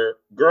younger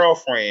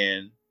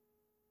girlfriend,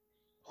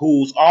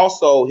 who's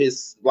also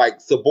his like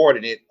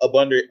subordinate up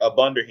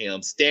under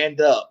him,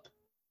 stand up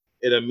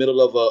in the middle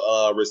of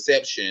a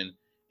reception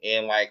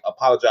and like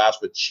apologize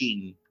for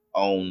cheating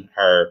on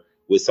her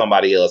with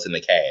somebody else in the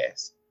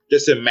cast.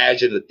 Just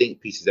imagine the think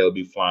pieces that would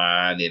be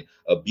flying and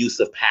abuse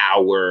of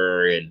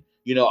power and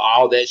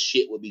all that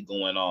shit would be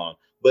going on.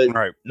 But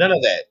Right. none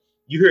of that.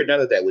 You heard none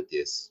of that with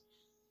this.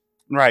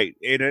 Right.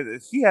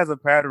 She has a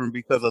pattern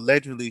because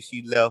allegedly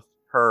she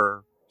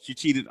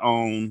cheated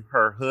on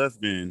her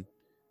husband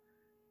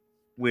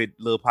with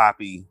Lil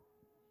Poppy,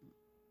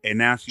 and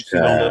now she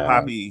cheated on Lil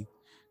Poppy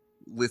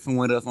with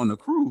someone else on the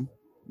crew,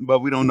 but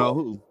we don't know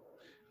who.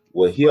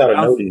 Well, he ought to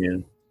know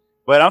then.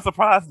 But I'm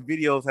surprised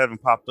videos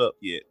haven't popped up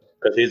yet.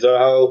 Because she's a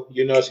hoe.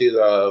 She's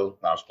a hoe.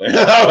 No,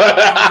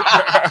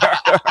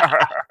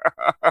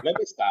 let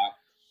me stop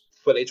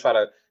before they try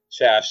to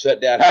shut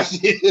down our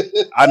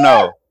shit. I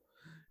know.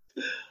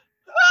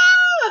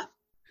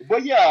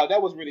 But yeah,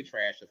 that was really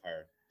trash of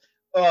her.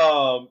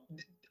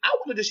 I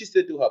wonder if she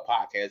still do her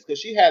podcast because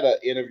she had an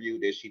interview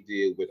that she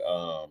did with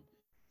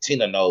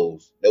Tina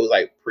Knowles that was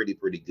like pretty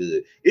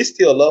good. It's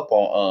still up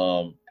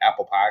on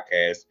Apple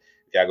Podcasts.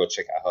 Y'all go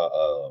check out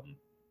her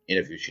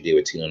interview she did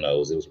with Tina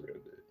Knowles. It was real good.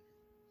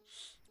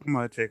 I'm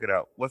gonna check it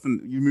out.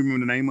 You remember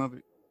the name of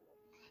it?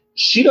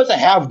 She doesn't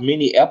have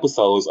many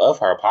episodes of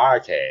her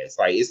podcast.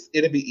 Like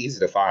it'll be easy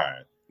to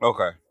find.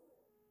 Okay.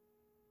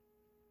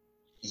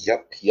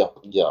 Yep.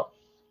 All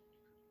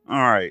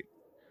right.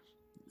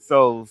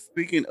 So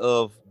speaking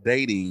of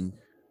dating,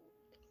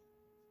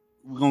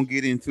 we're gonna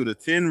get into the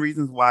 10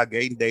 reasons why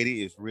dating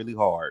is really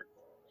hard.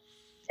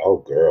 Oh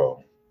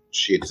girl.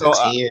 Shit, it's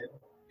 10.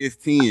 It's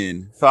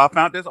 10. So I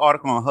found this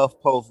article on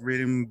HuffPost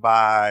written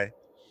by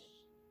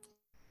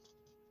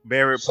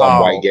Barrett Paul.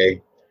 Some white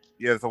gay.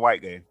 Yeah, it's a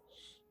white gay.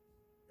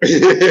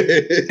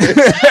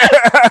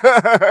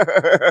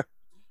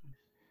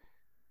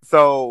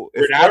 So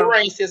we're not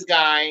racist,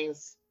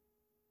 guys.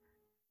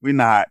 We're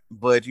not,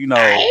 but I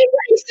ain't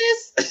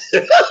racist.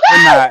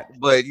 We're not,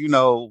 but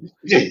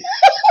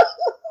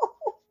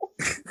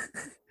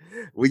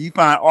when you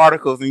find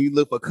articles and you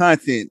look for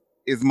content,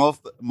 is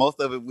most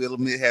of it will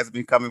admit has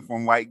been coming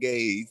from white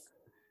gays.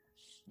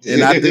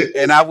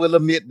 And I will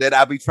admit that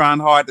I be trying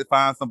hard to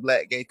find some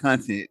black gay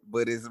content,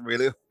 but it's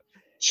really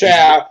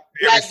black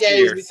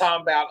gays be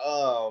talking about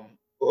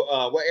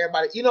what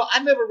everybody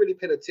I never really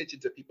paid attention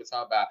to people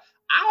talk about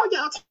all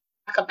y'all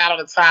talk about on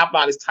the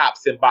timeline is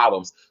tops and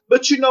bottoms.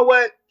 But you know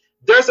what?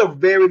 There's a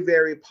very,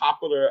 very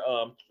popular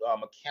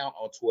account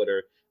on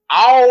Twitter.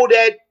 All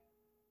that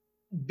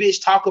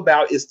bitch talk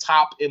about is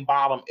top and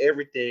bottom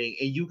everything,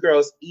 and you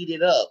girls eat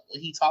it up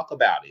when he talk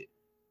about it.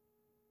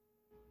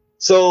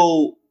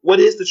 So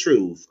what is the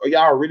truth? Are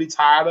y'all really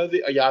tired of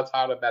it? Are y'all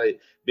tired about it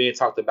being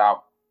talked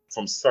about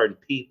from certain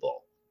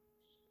people?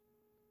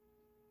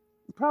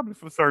 Probably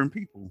for certain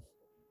people.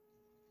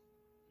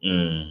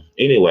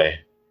 Anyway,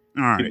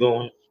 all right. Keep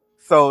going.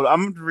 So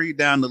I'm going to read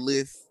down the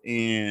list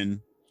and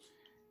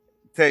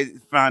tell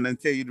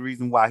you the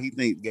reason why he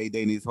thinks gay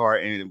dating is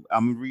hard. And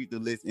I'm going to read the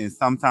list, and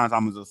sometimes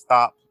I'm going to just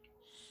stop.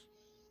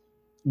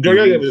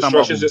 Girl, you have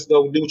instructions. Just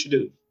go do what you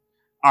do.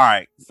 All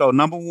right. So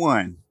number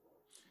 1,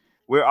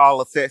 we're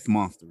all sex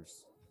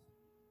monsters.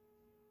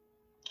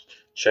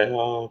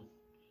 Child,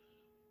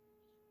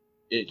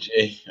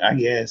 I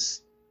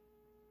guess.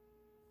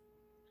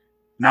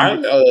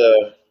 But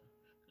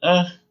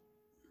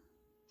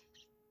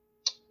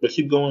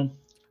keep going.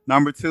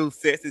 Number 2,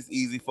 sex is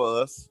easy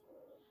for us.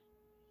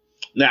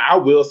 Now I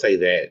will say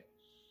that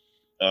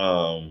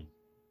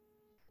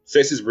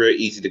sex is real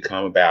easy to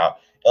come about.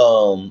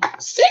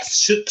 Sex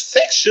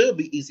should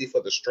be easy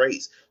for the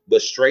straights,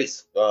 but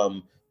straights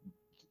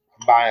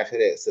buy into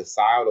that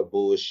societal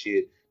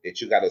bullshit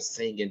that you gotta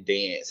sing and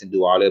dance and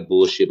do all that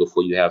bullshit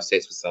before you have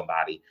sex with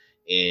somebody,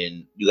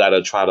 and you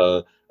gotta try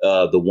to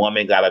the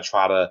woman gotta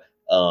try to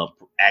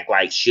act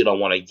like she don't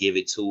want to give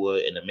it to her,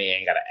 and the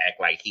man gotta act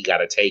like he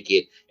gotta take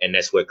it, and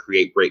that's what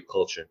create rape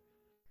culture.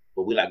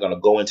 But we're not gonna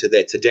go into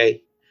that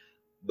today.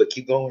 But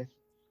keep going.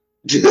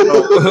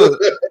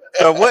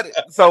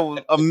 So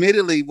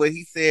admittedly, what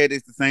he said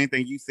is the same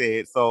thing you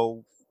said.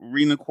 So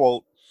reading a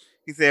quote,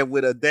 he said,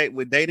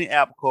 with dating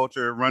app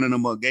culture running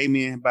amok, gay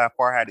men by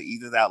far had the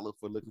easiest outlook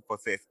for looking for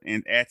sex,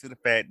 and add to the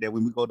fact that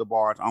when we go to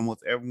bars,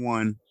 almost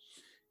everyone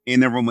in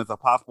the room is a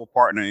possible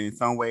partner. In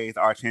some ways,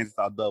 our chances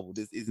are double.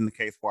 This isn't the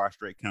case for our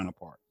straight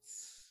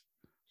counterparts.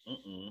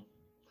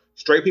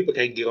 Straight people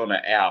can't get on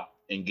the app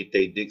and get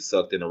their dick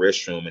sucked in the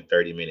restroom in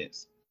 30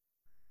 minutes.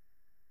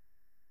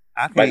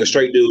 Like a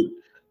straight dude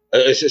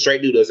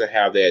doesn't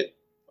have that.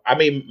 I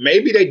mean,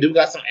 maybe they do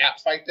got some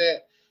apps like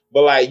that,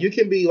 but like you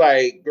can be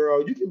like,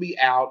 girl, you can be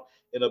out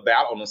and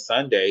about on a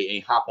Sunday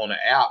and hop on an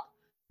app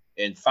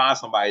and find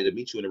somebody to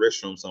meet you in the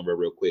restroom somewhere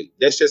real quick.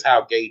 That's just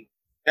how gay.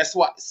 That's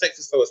why sex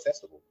is so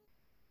accessible.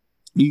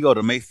 You can go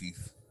to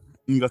Macy's.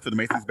 You can go to the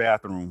Macy's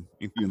bathroom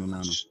if you're in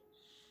Atlanta.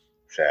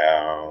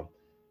 Child,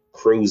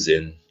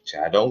 cruising.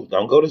 Child,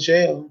 don't go to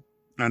jail.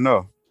 I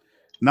know.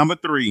 Number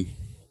 3.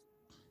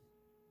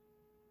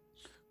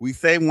 We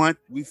say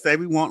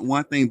we want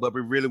one thing, but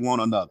we really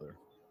want another.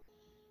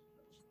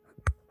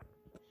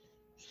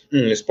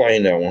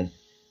 Explain that one.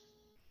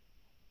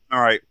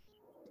 All right.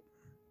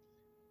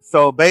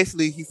 So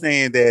basically, he's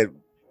saying that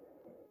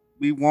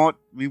we want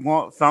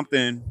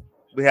something.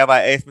 We have our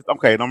expectations.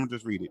 Okay, I'm gonna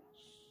just read it.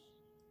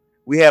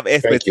 We have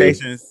Thank you.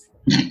 expectations.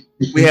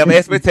 We have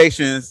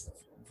expectations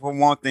for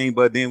one thing,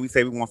 but then we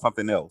say we want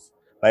something else.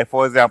 Like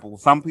for example,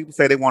 some people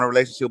say they want a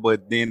relationship,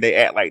 but then they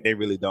act like they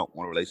really don't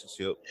want a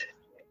relationship.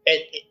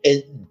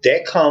 and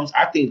that comes,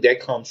 I think that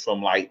comes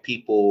from like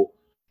people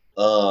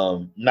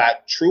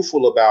not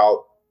truthful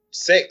about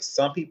sex.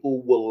 Some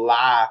people will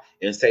lie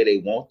and say they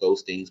want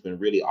those things when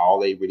really all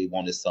they really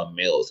want is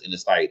something else. And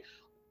it's like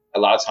a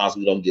lot of times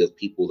we don't give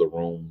people the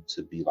room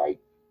to be like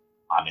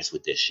honest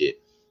with this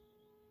shit.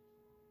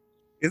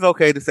 It's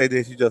okay to say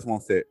this. You just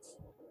want sex.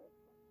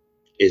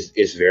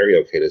 It's very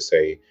okay to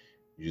say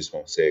you just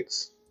want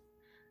sex.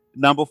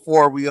 Number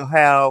four, we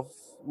have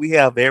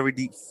very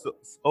deep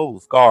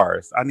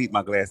scars. I need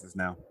my glasses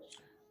now.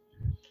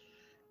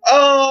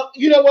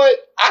 You know what?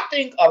 I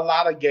think a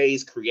lot of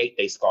gays create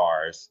their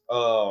scars.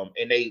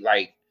 And they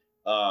like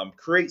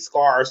create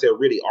scars that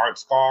really aren't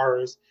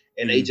scars.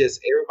 And they Mm.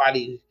 just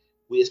everybody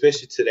we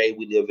especially today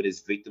we live in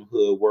this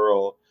victimhood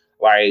world.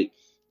 Like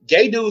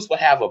gay dudes will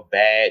have a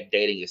bad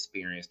dating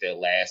experience that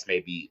lasts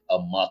maybe a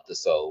month or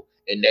so,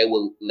 and they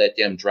will let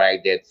them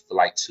drag that for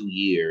like 2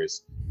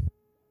 years.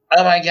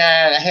 Oh my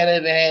god, I had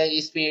a bad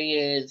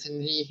experience.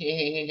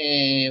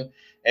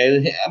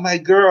 And I'm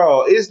like,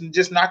 girl, it's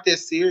just not that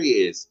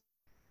serious.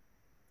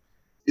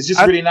 It's just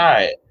I really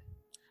not.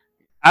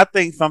 I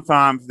think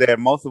sometimes that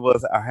most of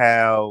us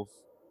have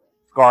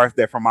scars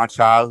that from our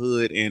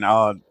childhood and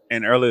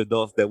early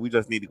adults that we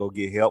just need to go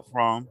get help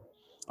from.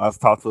 Us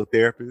talk to a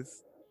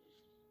therapist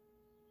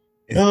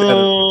instead of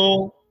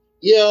Oh,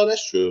 yeah,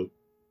 that's true.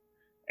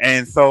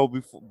 and so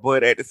before,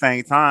 but at the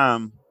same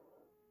time,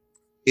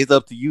 it's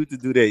up to you to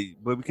do that.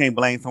 But we can't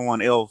blame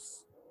someone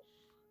else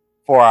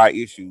for our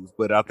issues.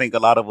 But I think a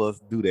lot of us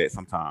do that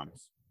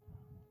sometimes.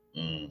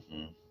 Hmm.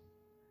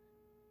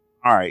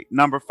 All right,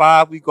 number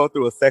five, we go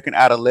through a second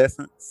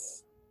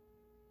adolescence.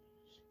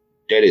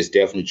 That is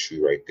definitely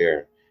true right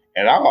there.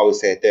 And I've always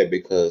said that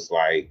because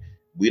like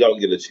we don't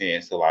get a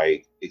chance to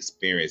like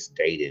experience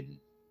dating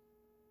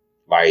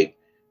like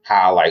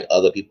how like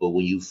other people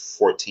when you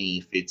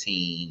 14,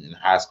 15 in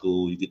high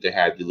school, you get to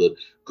have your little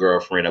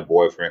girlfriend or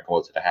boyfriend come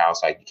up to the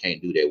house. Like you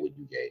can't do that when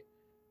you gay.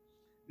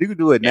 You can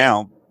do it And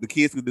now. The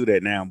kids can do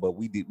that now, but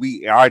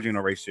we our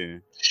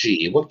generation.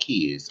 shit, what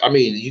kids? I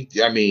mean,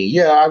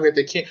 yeah, I get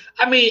the kid.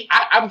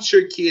 I'm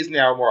sure kids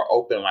now are more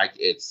open, like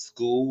at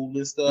school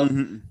and stuff.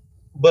 Hmm.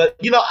 But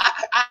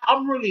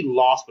I'm really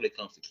lost when it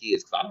comes to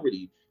kids because I don't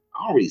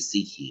really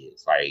see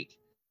kids like.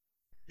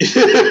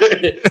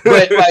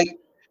 But like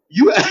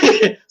you,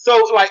 so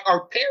like,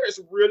 are parents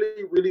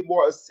really, really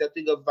more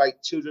accepting of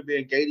like children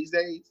being gay these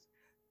days?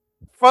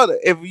 Further,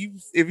 if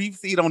you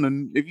see it on the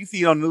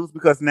news,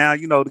 because now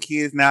the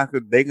kids now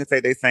they can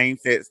take their same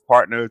sex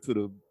partner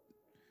to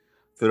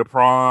the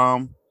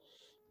prom.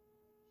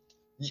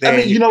 I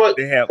mean, you They know what?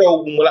 they have.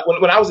 So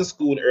when I was in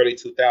school in the early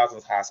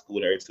 2000s, high school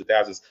in the early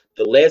 2000s,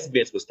 the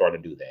lesbians were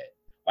starting to do that.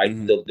 Like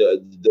Mhm.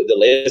 the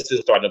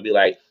lesbians starting to be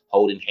like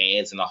holding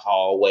hands in the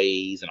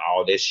hallways and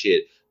all that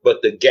shit.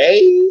 But the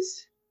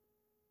gays,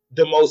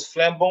 the most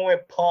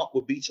flamboyant punk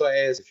would beat your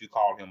ass if you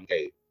called him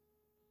gay.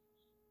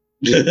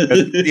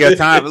 Yeah,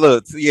 time.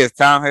 Look, yes,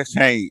 time has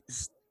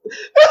changed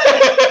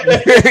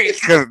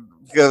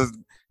because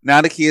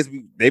now the kids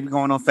they be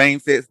going on same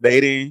sex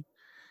dating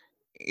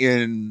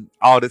and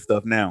all this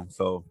stuff now.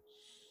 So,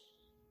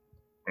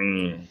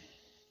 Mm.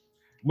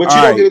 But all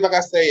you don't get right, it, like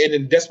I say, and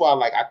then that's why,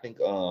 like I think,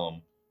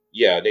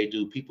 yeah, they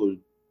do. People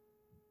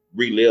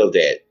relive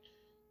that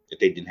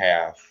they didn't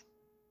have.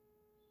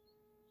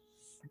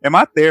 and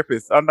my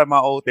therapist, under my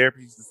old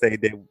therapist, used to say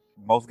that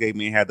most gay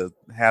men had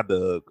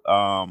the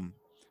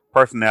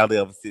personality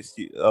of a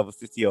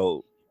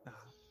 60-year-old.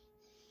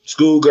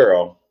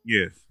 Schoolgirl.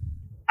 Yes.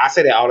 I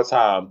say that all the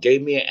time. Gay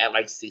men act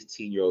like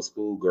 16-year-old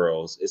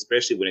schoolgirls,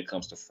 especially when it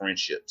comes to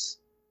friendships.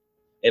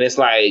 And it's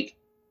like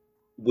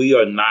we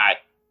are not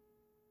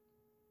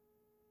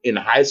in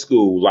high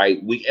school. Like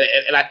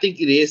and I think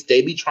it is.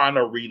 They be trying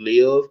to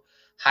relive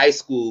high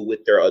school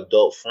with their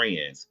adult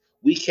friends.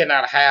 We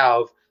cannot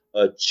have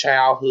a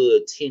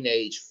childhood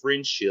teenage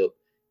friendship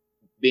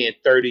being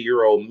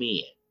 30-year-old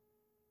men.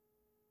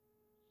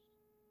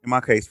 In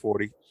my case,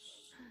 40.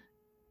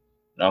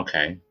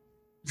 Okay.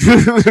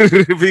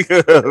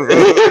 because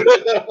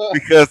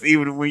because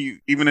even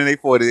in their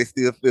 40, they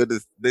still feel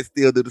this. They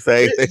still do the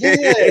same Yes.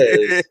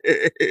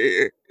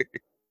 thing.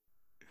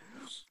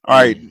 All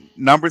right, Mm,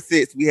 number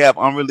six, we have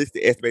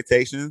unrealistic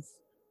expectations.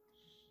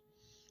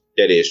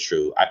 that is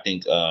true. I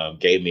think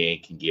gay men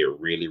can get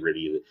really,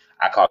 really,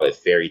 I call it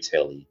fairy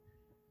tale. And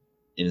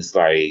it's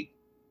like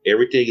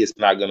everything is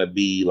not gonna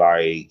be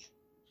like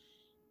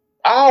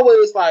I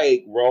always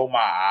like roll my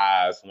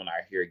eyes when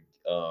I hear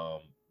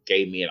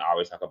gay men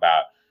always talk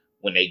about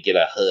when they get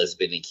a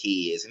husband and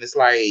kids. And it's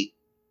like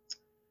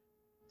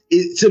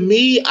To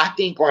me, I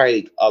think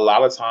like a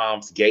lot of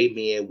times gay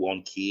men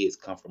want kids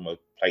come from a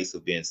place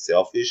of being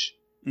selfish.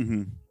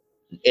 Mm-hmm.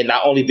 And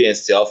not only being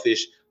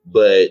selfish,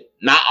 but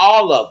not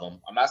all of them.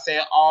 I'm not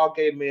saying all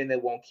gay men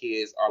that want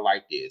kids are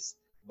like this,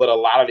 but a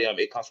lot of them,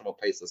 it comes from a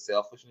place of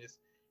selfishness.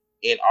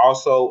 And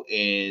also,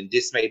 and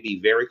this may be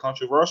very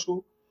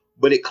controversial,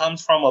 but it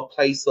comes from a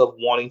place of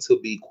wanting to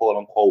be quote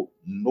unquote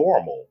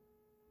normal.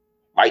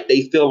 Like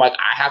they feel like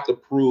I have to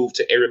prove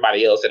to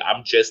everybody else that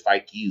I'm just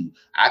like you.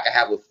 I can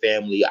have a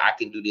family. I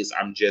can do this.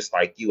 I'm just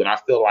like you. And I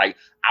feel like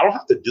I don't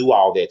have to do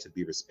all that to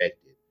be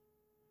respected.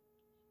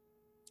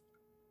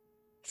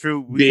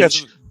 True.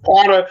 Bitch.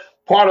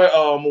 Part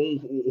of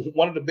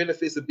one of the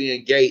benefits of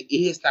being gay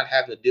is not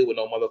having to deal with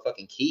no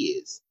motherfucking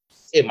kids,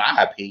 in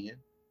my opinion.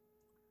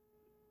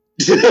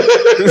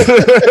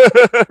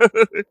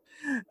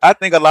 I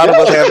think a lot of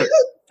us have.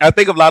 I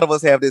think a lot of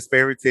us have this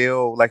fairy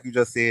tale, like you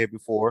just said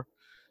before,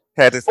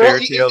 had this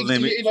fairy tale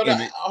limit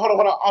image. Hold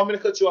on. I'm gonna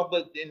cut you off,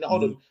 but then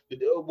hold on.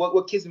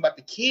 What kills me about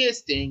the kids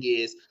thing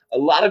is a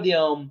lot of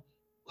them.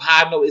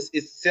 How I know it's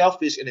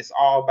selfish and it's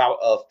all about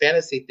a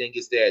fantasy thing.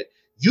 Is that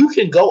you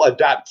can go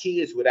adopt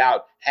kids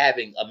without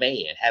having a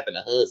man, having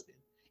a husband.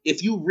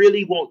 If you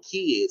really want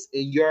kids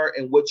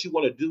and what you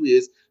want to do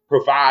is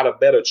provide a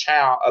better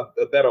child,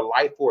 a better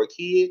life for a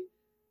kid.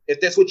 If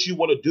that's what you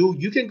want to do,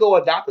 you can go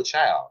adopt a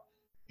child.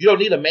 You don't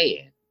need a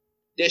man.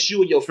 That's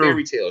you and your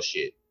fairy tale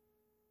shit.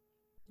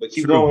 But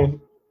keep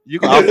going. You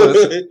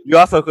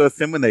also could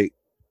assimilate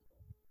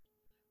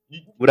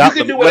without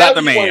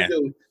the man.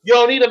 You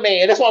don't need a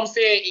man. That's what I'm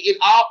saying.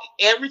 I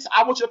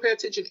want you to pay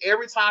attention.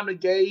 Every time the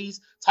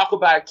gays talk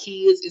about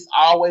kids, it's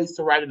always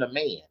surrounding a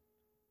man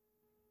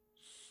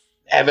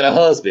having a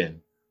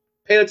husband.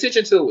 Pay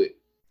attention to it.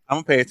 I'm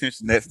gonna pay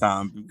attention next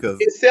time because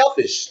it's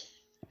selfish.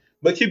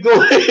 But keep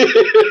going.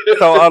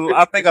 So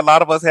I think a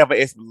lot of us have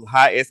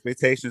high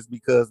expectations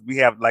because we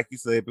have, like you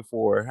said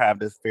before, have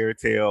this fairy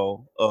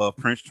tale of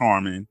Prince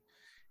Charming,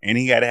 and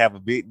he got to have a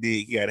big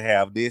dick. He got to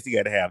have this. He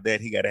got to have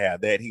that. He got to have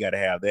that. He got to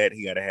have that.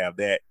 He got to have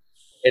that.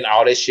 And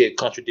all that shit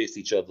contradicts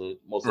each other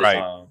most of the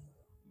time.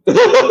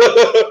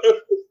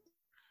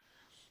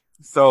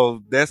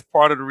 So that's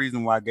part of the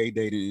reason why gay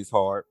dating is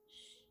hard.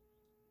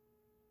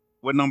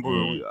 What number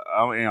are we?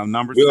 I am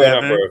number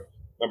 7.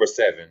 Number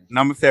 7.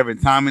 Number 7.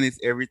 Timing is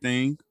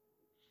everything.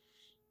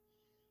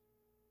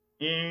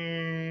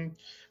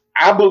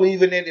 I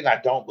believe in it and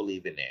I don't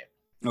believe in that.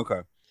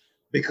 Okay.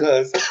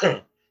 Because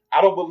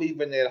I don't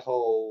believe in that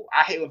whole.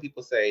 I hate when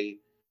people say,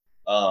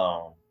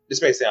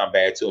 this may sound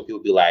bad too, and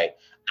people be like,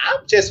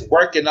 I'm just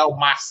working on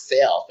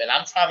myself and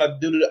I'm trying to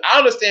do I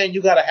understand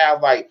you gotta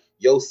have like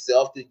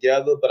yourself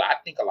together, but I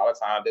think a lot of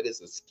times that is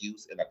an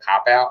excuse and a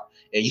cop out.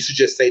 And you should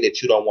just say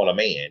that you don't want a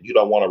man, you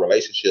don't want a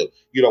relationship,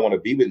 you don't want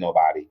to be with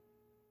nobody,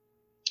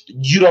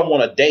 you don't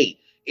want to date.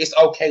 It's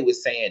okay with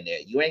saying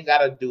that. You ain't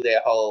gotta do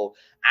that whole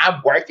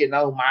I'm working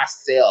on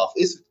myself.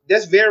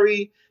 That's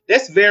very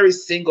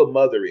single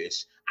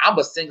motherish. I'm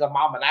a single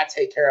mom and I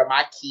take care of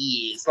my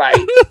kids. Like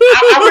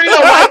I really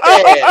don't like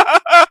that.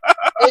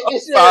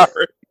 It's just, I'm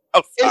sorry.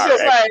 It's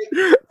just like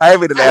I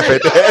ain't even laugh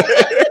at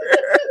that.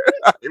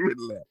 I ain't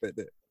even laugh at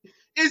that.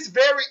 It's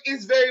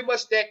very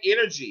much that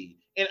energy.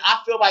 And I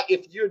feel like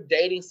if you're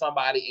dating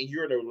somebody and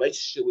you're in a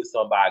relationship with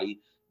somebody,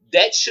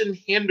 that shouldn't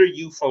hinder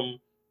you from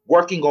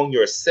working on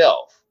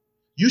yourself.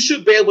 You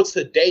should be able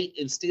to date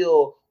and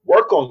still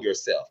work on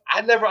yourself.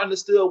 I never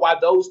understood why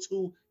those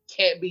two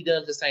can't be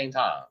done at the same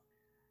time.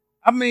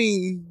 I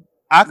mean,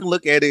 I can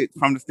look at it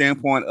from the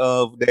standpoint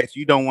of that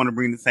you don't want to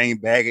bring the same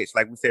baggage,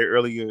 like we said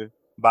earlier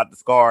about the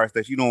scars,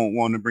 that you don't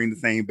want to bring the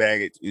same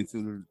baggage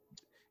into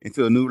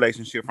a new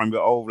relationship from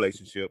your old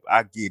relationship.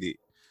 I get it.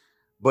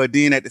 But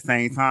then at the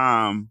same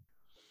time,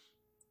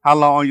 how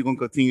long are you gonna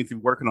continue to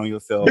be working on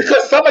yourself?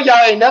 Because some of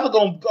y'all ain't never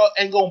gonna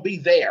be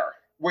there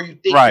where you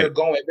think you're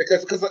going.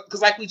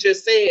 Because like we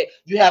just said,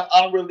 you have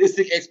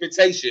unrealistic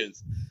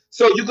expectations.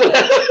 So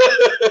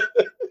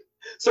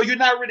so you're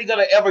not really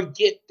gonna ever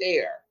get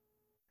there.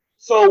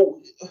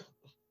 So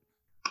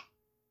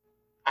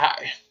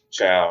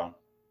child.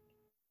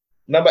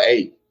 Number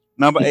 8.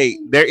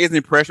 There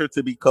isn't pressure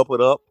to be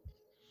coupled up.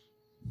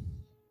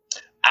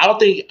 I don't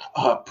think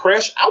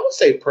pressure. I would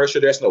say pressure.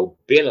 There's no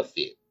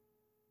benefit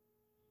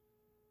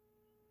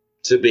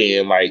to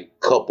being like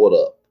coupled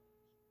up,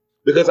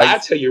 because I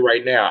tell you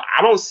right now,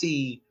 I don't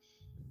see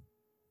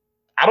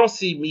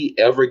me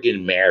ever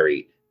getting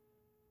married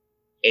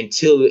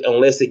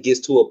unless it gets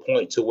to a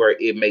point to where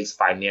it makes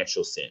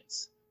financial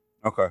sense.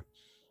 Okay.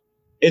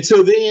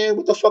 Until then,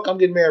 what the fuck I'm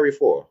getting married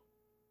for?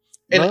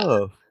 And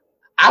love.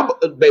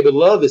 Baby,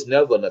 love is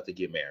never enough to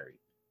get married.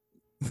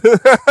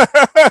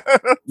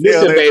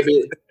 Listen,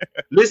 baby.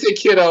 Listen,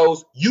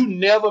 kiddos. You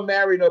never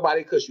marry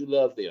nobody because you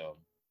love them.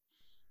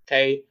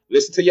 Okay?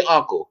 Listen to your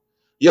uncle.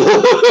 You'll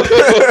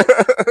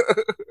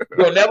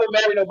never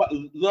marry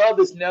nobody. Love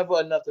is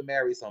never enough to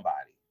marry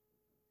somebody.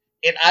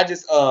 And I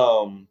just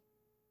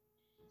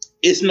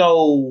it's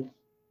no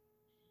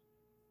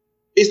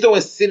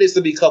incentive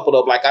to be coupled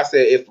up. Like I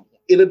said, if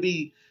it'll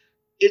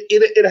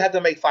have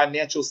to make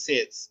financial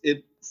sense.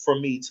 for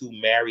me to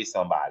marry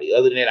somebody.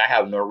 Other than that, I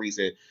have no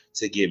reason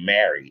to get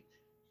married.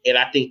 And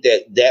I think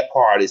that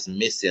part is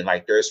missing.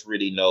 Like there's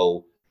really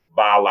no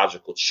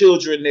biological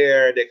children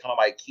there that kind of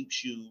like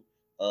keeps you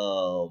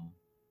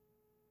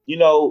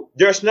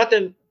there's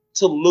nothing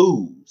to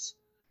lose.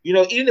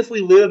 Even if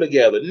we live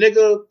together,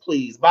 nigga,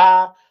 please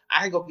bye.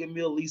 I ain't gonna get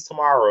me a lease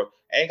tomorrow.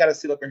 I ain't gotta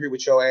sit up in here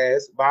with your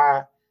ass.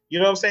 Bye. You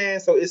know what I'm saying?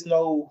 So it's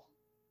no.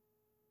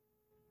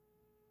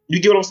 You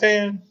get what I'm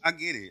saying? I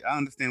get it. I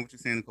understand what you're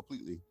saying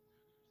completely.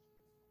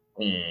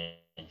 What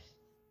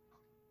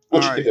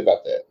you think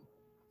about that?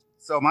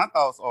 So my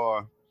thoughts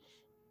are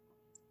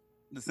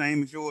the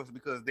same as yours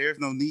because there's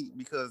no need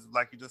because,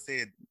 like you just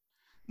said,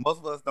 most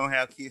of us don't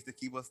have kids to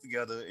keep us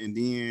together, and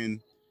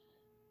then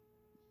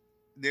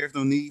there's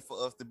no need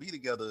for us to be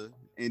together.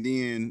 And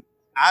then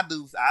I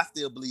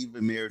still believe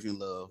in marriage and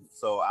love,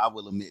 so I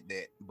will admit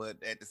that.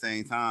 But at the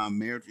same time,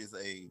 marriage is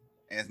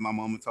as my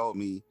mama told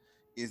me,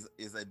 is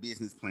a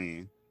business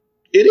plan.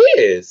 It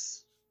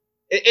is.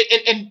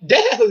 And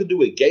that has to do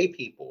with gay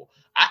people.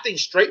 I think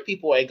straight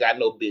people ain't got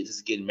no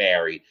business getting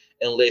married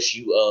unless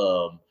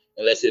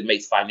unless it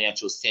makes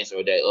financial sense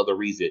or that other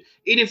reason.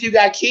 Even if you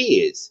got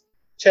kids,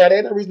 child,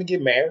 ain't no reason to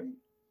get married.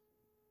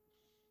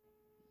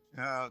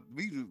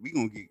 We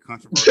gonna get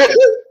controversial.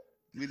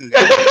 We gonna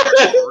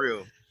get for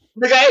real.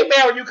 Nigga, I ain't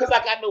married you because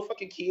I got no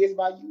fucking kids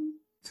by you.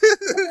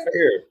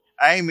 Here.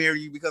 I ain't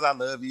married you because I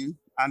love you.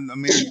 I'm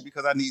married you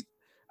because I need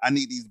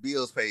these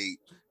bills paid.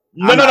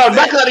 No, not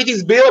because I need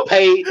these bills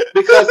paid.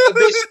 Because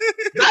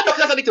not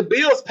because I need the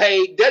bills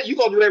paid. That you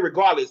gonna do that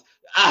regardless.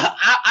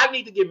 I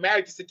need to get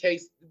married just in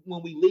case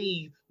when we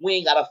leave, we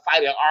ain't gotta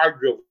fight and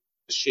argue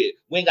shit.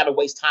 We ain't gotta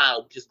waste time.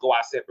 We just go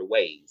our separate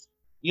ways.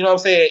 You know what I'm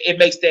saying? It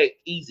makes that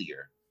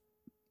easier.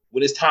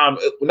 When it's time,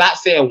 we're not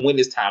saying when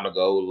it's time to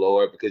go,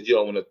 Lord, because you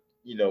don't want to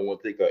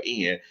think of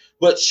end.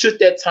 But should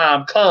that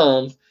time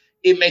come,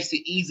 it makes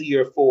it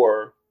easier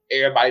for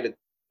everybody to go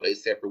their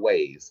separate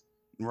ways.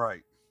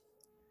 Right.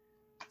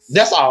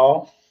 That's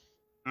all.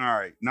 All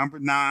right. Number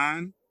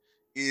 9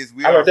 is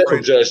I learned that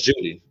from Judge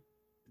Judy.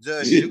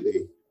 Judge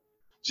Judy.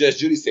 Judge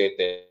Judy said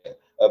that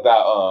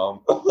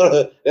about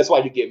that's why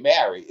you get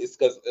married. It's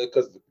because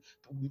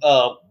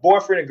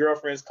boyfriend and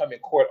girlfriends come in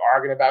court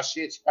arguing about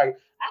shit. She's like,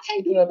 I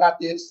can't do nothing about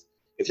this.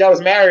 If y'all was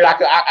married,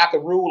 I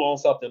could rule on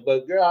something.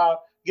 But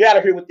girl, get out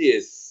of here with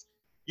this.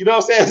 You know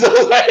what I'm saying?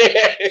 So like,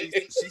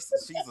 she's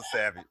a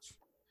savage.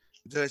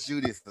 Judge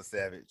Judy is a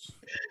savage.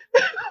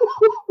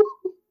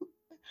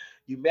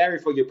 You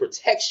married for your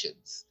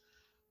protections.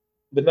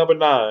 But number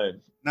 9.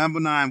 Number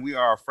 9, we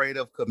are afraid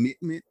of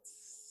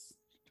commitments.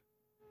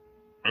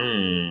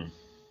 Any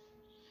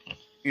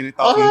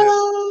thoughts on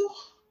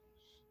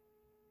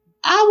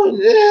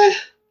that?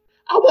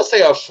 I would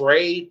say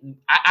afraid.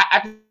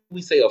 I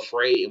we say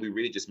afraid, and we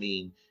really just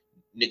mean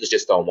niggas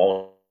just don't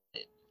want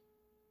it.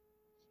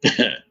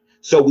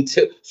 So we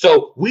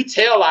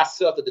tell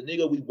ourselves that the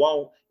nigga we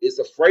want is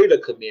afraid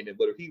of commitment,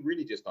 but if he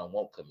really just don't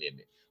want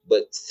commitment.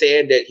 But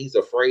saying that he's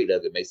afraid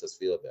of it makes us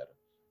feel better.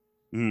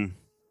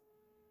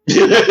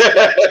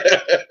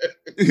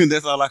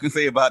 That's all I can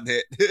say about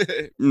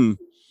that.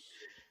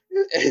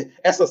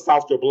 That's a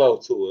softer blow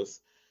to us.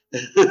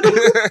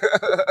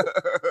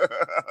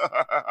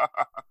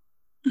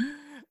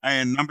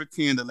 And number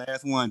 10, the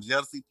last one,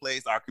 jealousy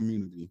plays our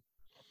community.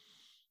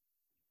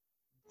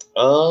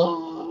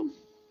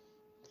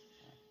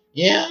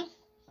 Yeah.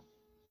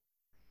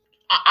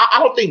 I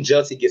don't think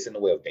jealousy gets in the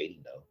way of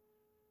dating though.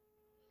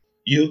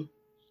 You?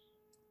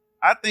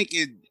 I think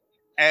it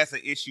adds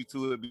an issue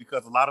to it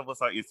because a lot of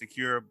us are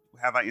insecure,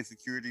 have our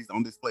insecurities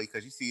on display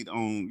because you see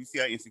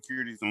our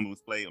insecurities on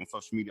display on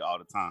social media all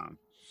the time.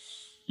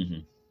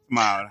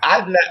 Now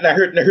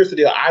here's the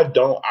deal. I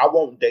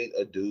won't date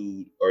a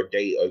dude or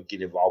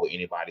get involved with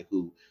anybody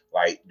who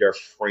like their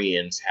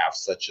friends have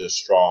such a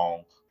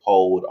strong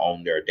hold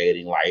on their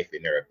dating life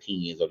and their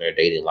opinions on their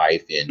dating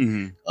life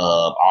and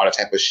all that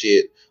type of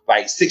shit.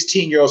 Like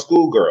 16-year-old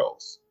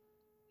schoolgirls.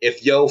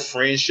 If your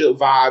friendship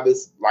vibe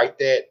is like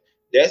that,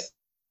 that's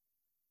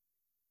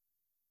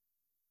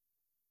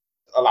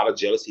a lot of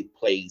jealousy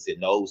plays in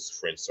those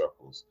friend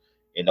circles,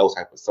 in those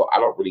type of. So I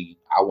don't really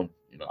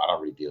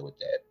deal with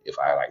that if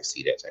I like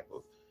see that type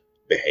of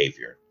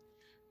behavior.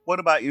 What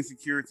about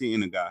insecurity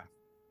in a guy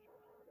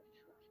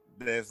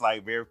that's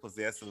like very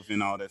possessive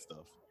and all that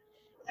stuff?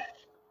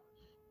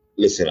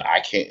 Listen, I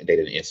can't date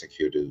an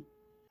insecure dude.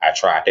 I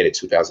tried that in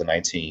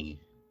 2019.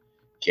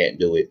 Can't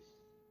do it.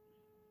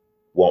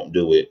 Won't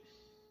do it.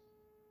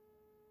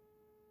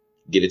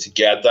 Get it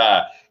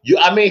together.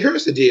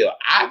 Here's the deal.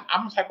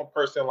 I'm the type of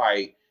person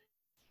like,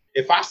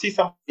 if I see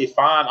somebody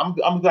fine, I'm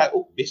like,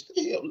 oh, bitch,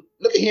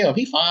 look at him.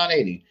 He fine,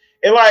 ain't he?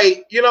 And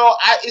like,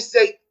 it's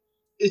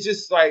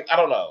just like, I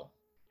don't know.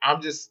 I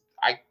don't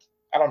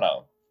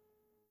know.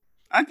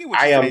 I get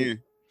what you're saying.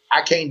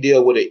 I can't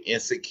deal with an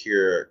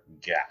insecure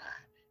guy.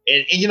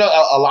 And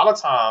a lot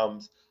of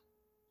times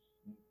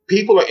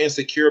people are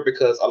insecure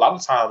because a lot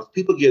of times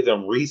people give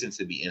them reason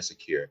to be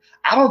insecure.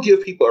 I don't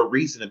give people a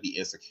reason to be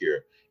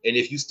insecure. And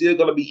if you're still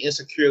going to be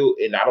insecure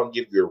and I don't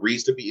give you a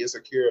reason to be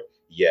insecure,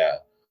 yeah,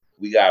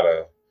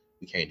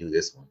 we can't do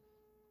this one.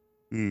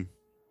 Mm.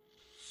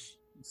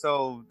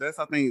 So that's,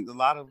 I think, a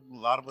lot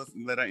of us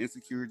let our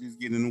insecurities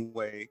get in the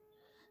way,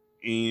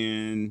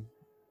 and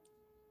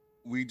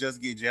we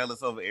just get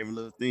jealous over every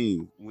little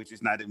thing, which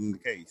is not even the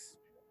case.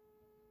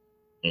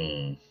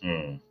 Hmm.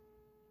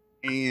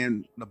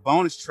 And the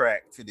bonus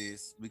track to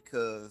this,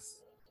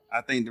 because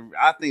I think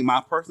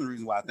my personal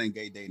reason why I think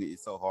gay dating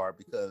is so hard,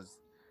 because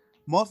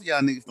most of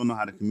y'all niggas don't know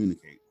how to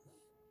communicate.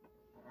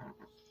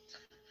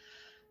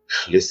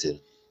 Listen,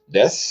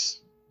 that's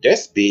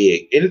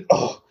big. And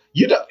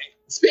you know,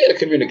 speaking of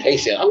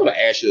communication, I'm gonna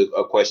ask you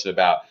a question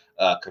about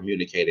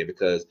communicating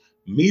because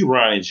me,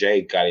 Ron, and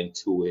Jay got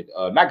into it.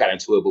 Not got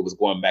into it, but was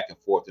going back and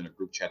forth in a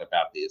group chat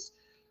about this.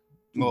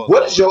 Oh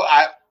What is Lord. your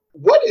I?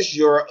 What is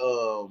your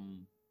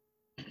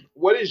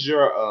What is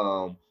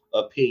your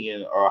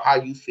opinion or how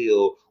you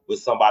feel when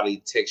somebody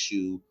texts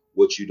you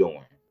what you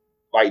doing?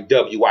 Like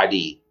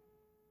WID.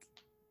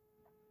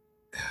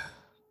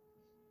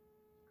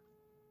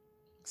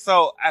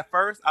 So at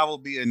first I will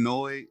be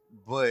annoyed,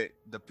 but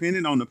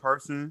depending on the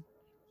person,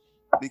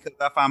 because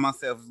I find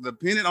myself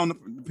depending on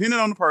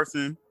the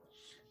person,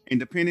 and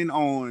depending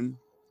on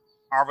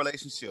our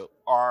relationship,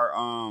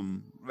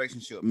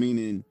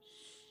 meaning,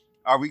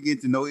 are we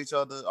getting to know each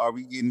other?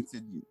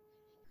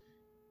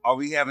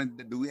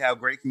 Do we have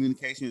great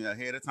communication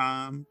ahead of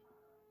time?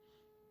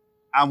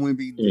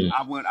 Mm.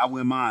 I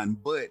wouldn't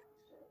mind. But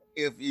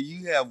if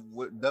you have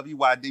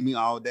WYD me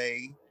all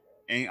day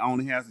and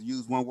only has to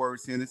use one word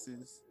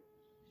sentences,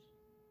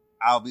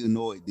 I'll be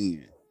annoyed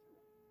then.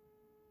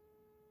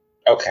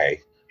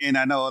 Okay. And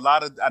I know a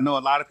lot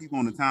of people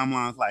on the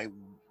timelines like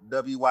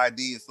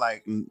WYD is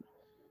like, you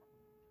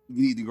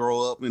need to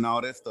grow up and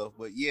all that stuff.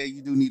 But yeah,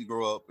 you do need to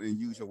grow up and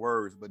use your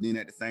words. But then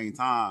at the same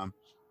time,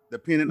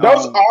 depending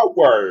Those on are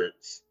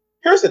words.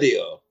 Here's the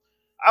deal.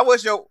 I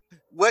was your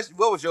what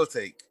was your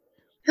take?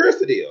 Here's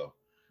the deal.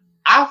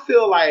 I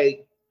feel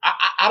like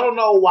I don't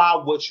know why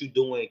what you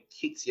doing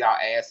kicks y'all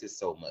asses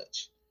so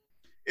much.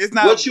 It's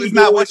not What you it's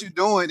not doing, what you're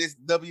doing. It's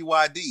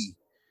WYD.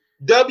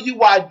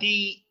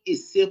 WYD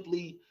is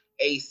simply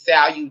a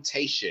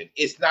salutation.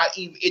 It's not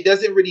even. It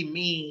doesn't really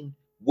mean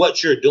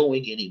what you're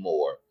doing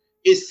anymore.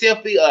 It's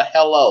simply a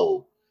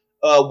hello,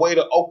 a way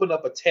to open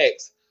up a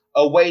text,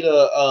 a way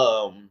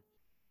to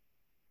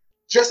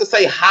just to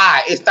say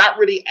hi. It's not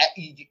really.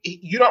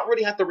 You don't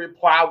really have to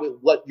reply with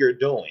what you're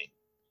doing.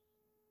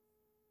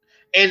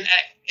 And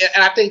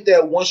I think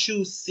that once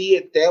you see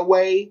it that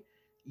way,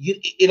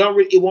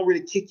 it won't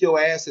really kick your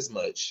ass as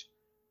much.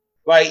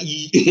 Like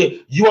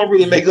you won't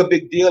really make a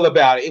big deal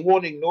about it. It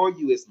won't ignore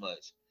you as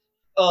much.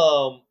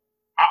 I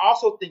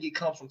also think it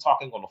comes from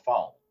talking on the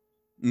phone,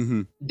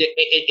 Mm-hmm. and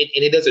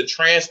it doesn't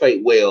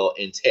translate well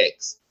in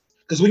text.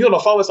 Because when you're on the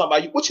phone with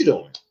somebody, what you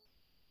doing?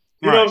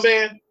 You know what I'm Right.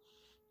 saying?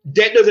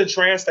 That doesn't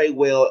translate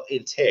well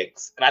in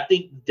text, and I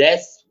think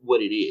that's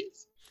what it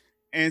is.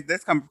 And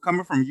that's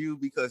coming from you,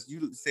 because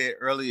you said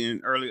earlier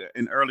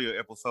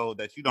episode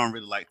that you don't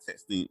really like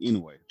texting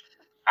anyway.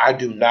 I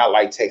do not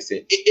like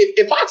texting.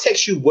 If I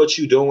text you what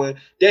you doing,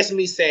 that's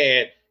me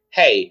saying,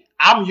 "Hey,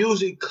 I'm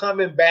usually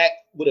coming back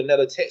with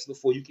another text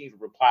before you can even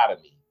reply to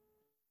me."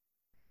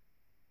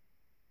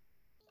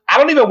 I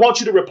don't even want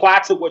you to reply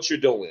to what you're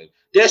doing.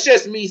 That's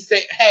just me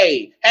saying,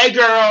 "Hey,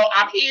 girl,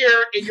 I'm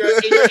here in your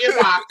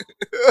inbox.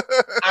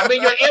 I'm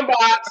in your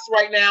inbox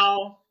right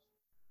now."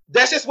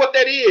 That's just what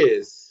that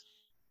is.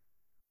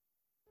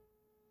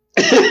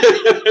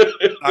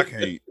 I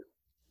can't.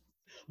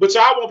 But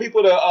y'all want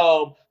people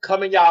to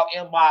come in y'all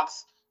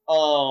inbox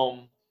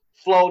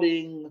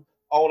floating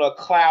on a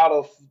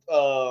cloud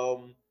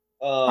of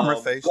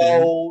Conversation.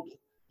 gold.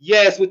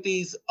 Yes, with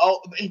these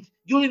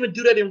you don't even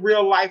do that in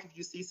real life if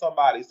you see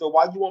somebody. So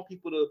why you want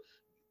people to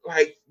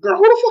like, girl,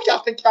 who the fuck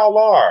y'all think y'all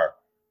are?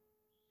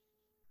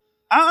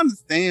 I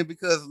understand,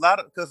 because a lot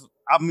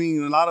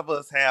of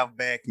us have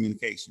bad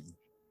communication.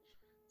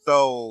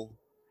 So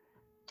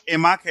in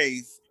my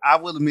case, I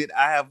will admit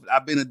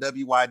I've been a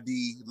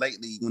WYD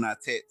lately when I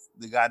text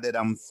the guy that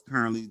I'm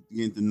currently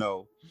getting to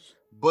know.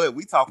 But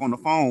we talk on the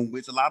phone,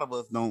 which a lot of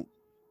us don't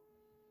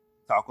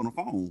talk on the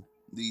phone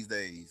these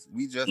days.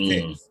 We just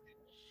Mm, text.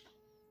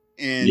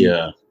 And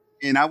yeah.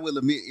 and I will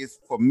admit, it's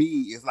for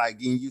me, it's like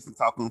getting used to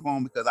talking on the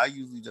phone, because I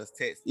usually just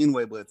text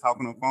anyway, but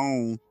talking on the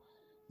phone,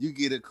 you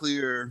get a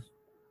clear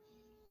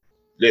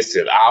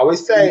Listen, I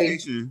always say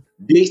communication.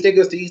 these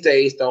niggas these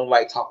days don't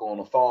like talking on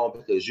the phone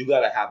because you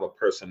gotta have a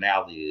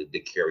personality to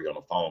carry on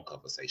a phone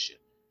conversation.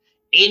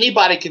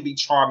 Anybody can be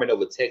charming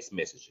over text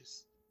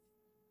messages.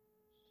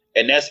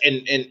 And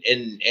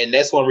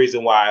that's one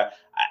reason why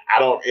I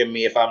don't. I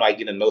mean, if I'm like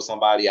getting to know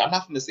somebody, I'm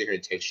not gonna sit here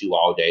and text you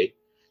all day.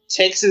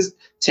 Text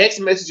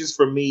messages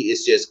for me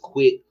is just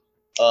quick.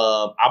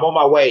 I'm on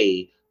my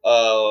way.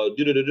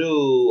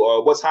 Do,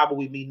 or what time are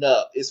we meeting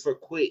up? It's for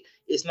quick.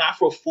 It's not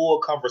for full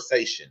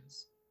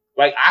conversations.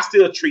 Like I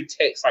still treat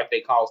texts like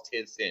they cost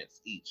 10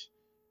 cents each.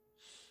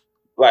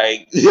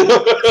 Like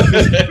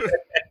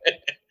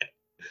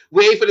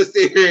we ain't finna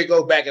sit here and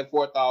go back and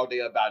forth all day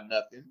about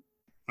nothing.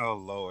 Oh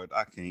Lord,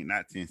 I can't.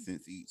 Not 10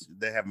 cents each.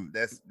 They haven't.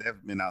 That's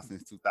been out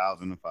since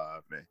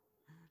 2005. Man.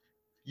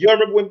 You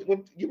remember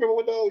when you remember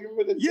when though? You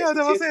remember Yeah, the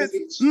that's what 10 I said.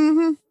 cents each?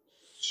 Mm-hmm.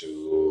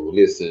 Sure.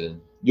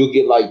 Listen, you'll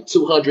get like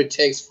 200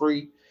 text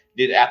free.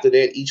 Then after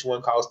that, each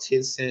one costs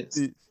 10 cents.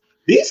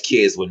 These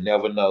kids will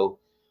never know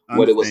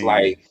what it was Understand?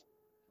 like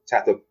to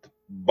have to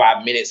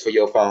buy minutes for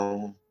your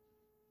phone.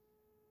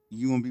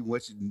 You won't be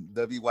watching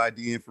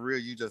WYD and for real.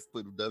 You just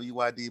put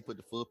WYD, put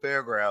the full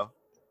paragraph.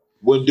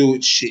 Wouldn't do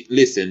it. Shit.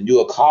 Listen,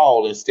 you'll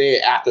call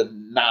instead after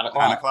 9 9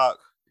 o'clock. o'clock.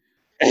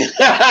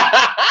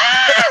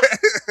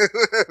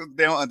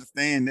 They don't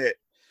understand that.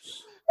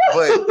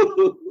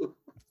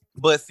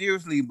 But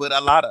seriously, but a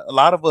lot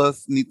of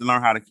us need to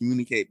learn how to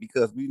communicate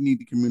because we need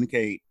to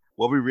communicate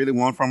what we really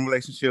want from a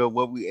relationship,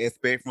 what we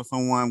expect from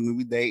someone when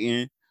we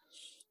dating,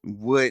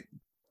 what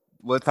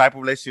what type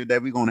of relationship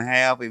that we're gonna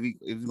have, if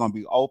it's gonna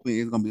be open,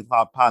 if it's gonna be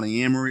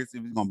polyamorous,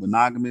 if it's gonna be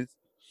monogamous.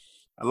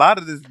 A lot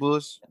I of this think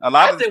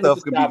we stuff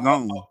just could be stop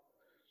gone.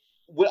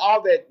 with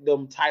all that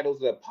them titles,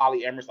 the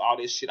polyamorous, all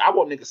this shit. I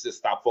want niggas to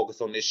stop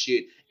focus on this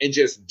shit and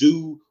just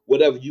do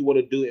whatever you want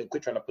to do and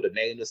quit trying to put a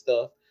name to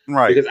stuff.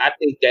 Right. Because I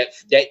think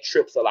that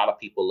trips a lot of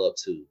people up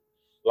too.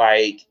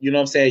 Like, you know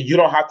what I'm saying? You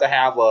don't have to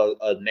have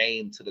a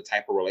name to the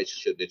type of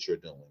relationship that you're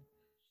doing.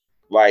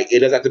 Like, it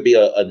doesn't have to be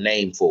a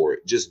name for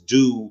it. Just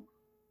do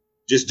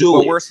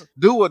What it. works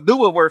do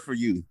what works for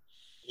you.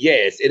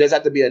 Yes, it does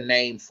have to be a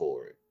name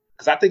for it.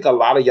 Because I think a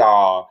lot of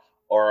y'all,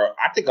 or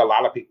I think a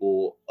lot of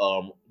people,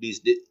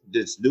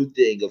 this new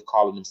thing of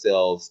calling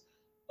themselves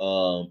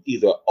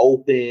either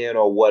open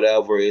or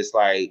whatever, it's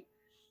like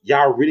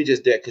y'all really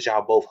just that because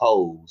y'all both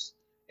hoes,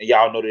 and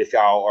y'all know that if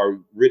y'all are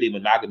really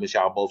monogamous,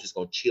 y'all both just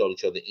gonna cheat on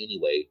each other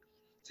anyway.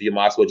 So you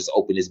might as well just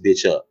open this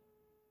bitch up.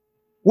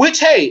 Which,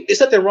 hey, it's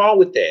nothing wrong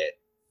with that.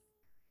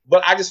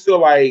 But I just feel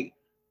like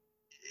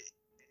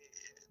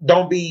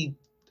don't be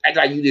act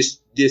like you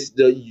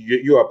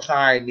you're a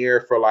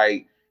pioneer for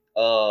like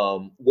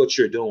what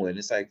you're doing.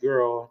 It's like,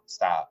 girl,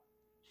 stop.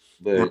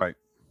 But Right.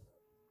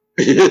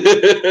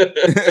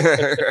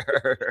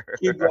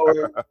 keep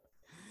going.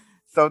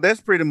 So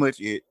that's pretty much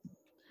it.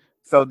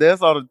 So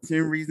there's all the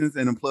 10 reasons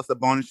and then plus the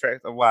bonus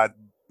tracks of why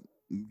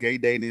gay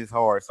dating is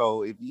hard.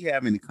 So if you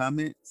have any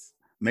comments,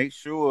 make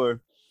sure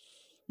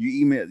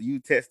you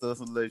text us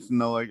and let us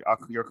know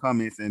your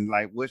comments and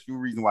like what's your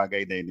reason why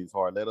gay dating is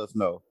hard. Let us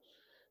know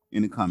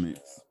in the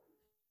comments.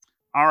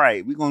 All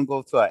right, we're gonna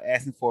go to our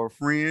asking for a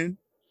friend.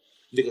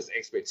 Niggas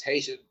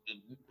expectation.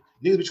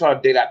 Niggas be trying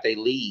to date out their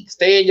league.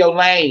 Stay in your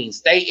lane.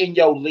 Stay in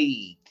your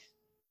league.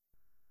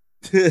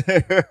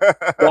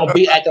 Don't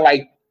be acting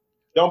like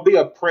don't be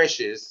a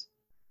precious.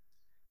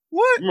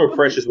 What? You remember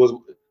Precious was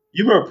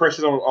you remember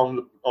Precious on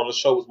the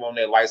show was one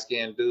that light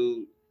skinned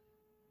dude?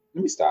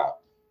 Let me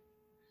stop.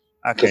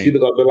 I Because can't. people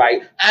gonna be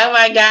like, "Oh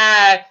my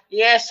God,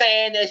 you're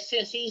saying that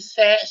since he's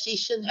fat, she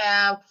shouldn't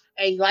have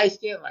a light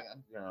skin." Like,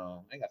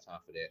 no, I ain't got time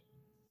for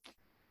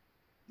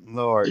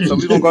Lord. So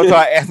we're gonna go to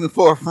that. our asking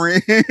for a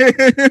friend.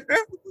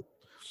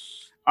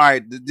 All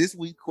right. This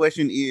week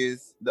question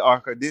is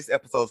this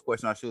episode's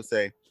question. I should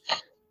say.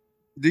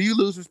 Do you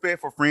lose respect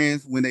for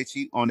friends when they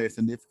cheat on their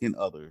significant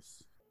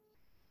others?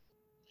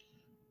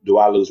 Do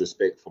I lose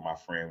respect for my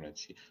friend when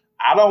she?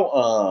 I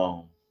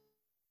don't.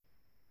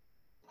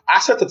 I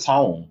set the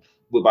tone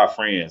with my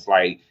friends.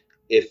 Like,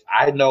 if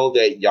I know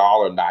that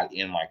y'all are not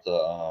in like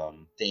a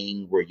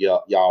thing where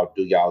y'all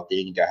do y'all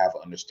thing, y'all have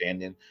an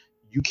understanding,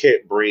 you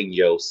can't bring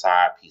your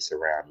side piece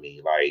around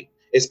me. Like,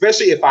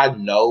 especially if I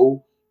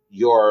know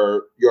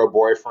your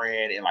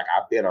boyfriend and like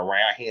I've been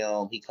around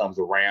him, he comes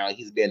around,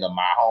 he's been to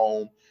my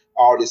home,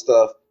 all this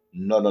stuff.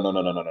 No, no, no,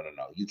 no, no, no, no, no,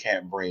 no. You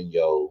can't bring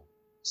your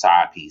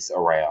side piece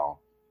around.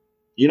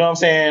 You know what I'm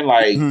saying?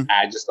 Like, Mhm.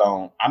 I just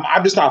don't.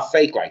 I'm just not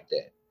fake like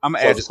that. I'm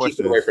gonna So ask just keep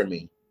it away questions. from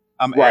me.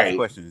 I'm gonna ask Right.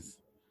 questions.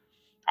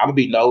 I'm gonna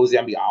be nosy.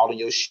 I'm gonna be all in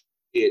your shit,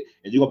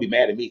 and you're gonna be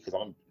mad at me because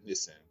I'm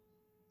listen.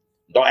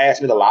 Don't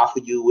ask me to lie for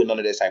you and none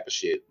of that type of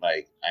shit.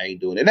 Like, I ain't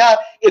doing it. Now,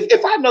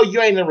 if I know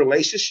you ain't in a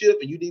relationship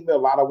and you need me a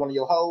lot of one of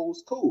your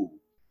hoes, cool.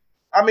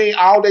 I mean,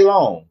 all day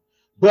long.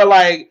 But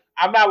like,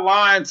 I'm not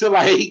lying to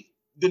like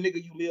the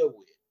nigga you live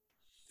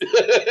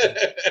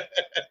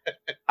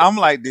I'm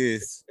like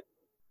this.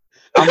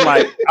 I'm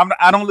like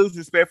I don't lose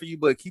respect for you,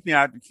 but keep me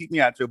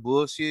out your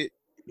bullshit.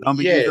 Don't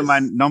be using my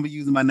Yes. don't be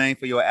using my name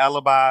for your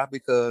alibi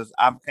because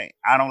I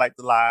don't like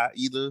to lie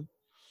either.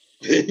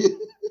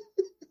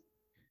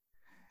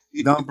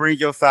 Don't bring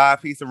your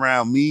side piece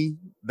around me.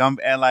 Don't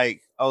and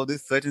like, oh,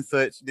 this such and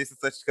such, this is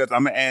such because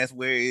I'm gonna ask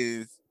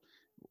where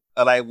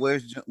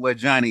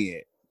Johnny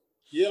at.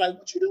 Yeah, like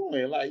what you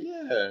doing? Like,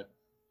 yeah.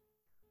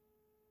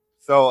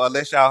 So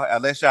unless y'all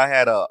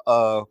had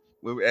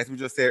as we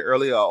just said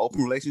earlier, an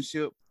open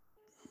relationship,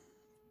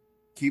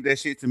 keep that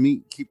shit to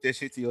me. Keep that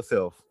shit to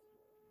yourself.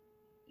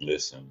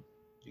 Listen,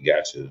 you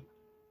got to.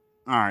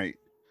 All right.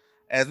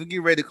 As we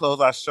get ready to close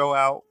our show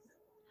out,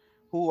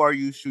 who are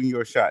you shooting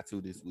your shot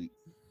to this week?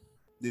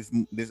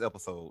 This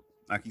episode.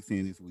 I keep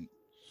saying this week.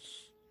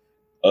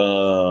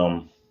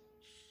 Um,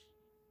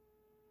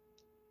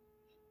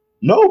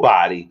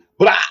 Nobody.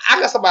 But I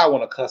got somebody I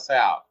want to cuss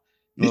out.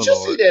 Did Oh you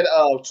see Lord.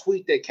 that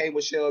tweet that K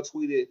Michelle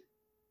tweeted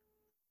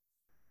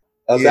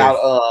Yes.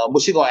 about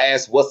was she gonna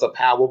ask what's a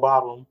power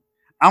bottom?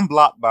 I'm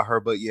blocked by her,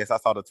 but yes, I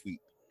saw the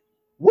tweet.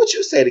 What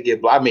you say to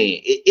get blocked? I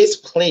mean, it's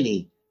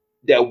plenty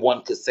that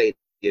one could say to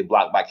get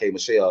blocked by K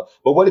Michelle.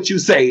 But what did you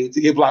say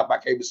to get blocked by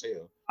K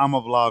Michelle? I'm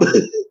a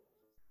vlogger.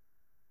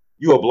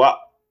 You a block?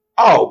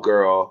 Oh,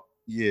 girl.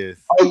 Yes.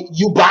 Oh,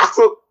 you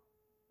gossip,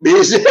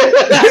 bitch.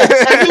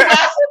 Hey, you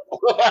gossip.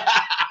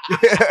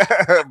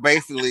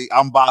 Basically,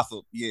 I'm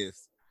bossip.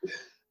 Yes.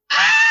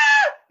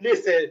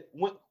 Listen,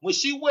 when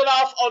she went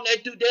off on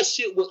that dude, that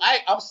shit was.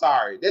 I'm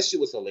sorry, that shit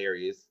was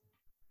hilarious.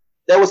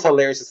 That was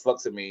hilarious as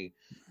fuck to me.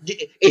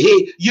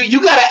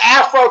 You got an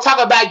afro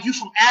talking about you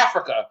from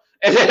Africa.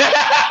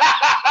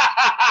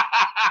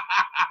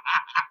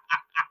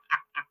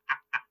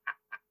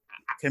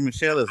 K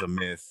Michelle is a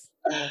mess.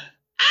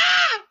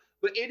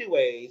 But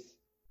anyways,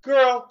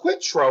 girl,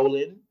 quit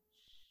trolling.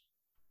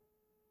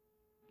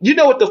 You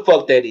know what the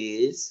fuck that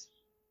is.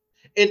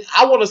 And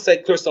I want to say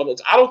clear something.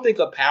 I don't think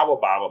a power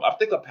bottom. I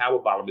think a power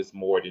bottom is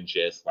more than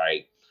just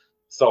like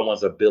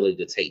someone's ability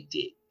to take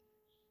dick.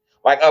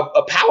 Like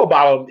a power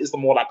bottom is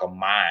more like a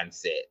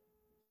mindset.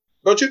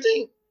 Don't you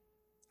think?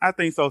 I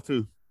think so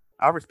too.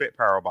 I respect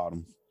power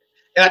bottoms.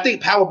 And I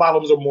think power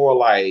bottoms are more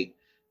like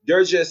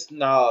they're just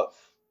not.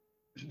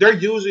 They're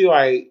usually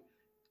like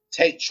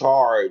take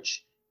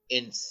charge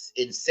in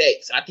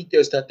sex. I think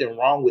there's nothing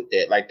wrong with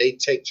that. Like they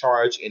take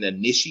charge in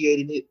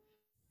initiating it,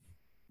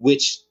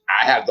 which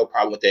I have no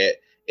problem with that.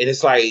 And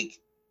it's like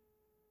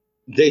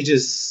they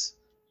just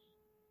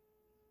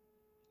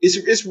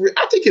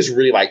I think it's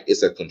really like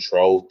it's a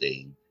control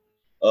thing.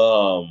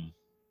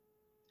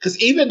 Because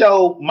even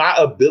though my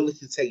ability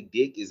to take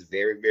dick is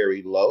very,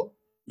 very low,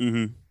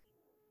 Mm-hmm.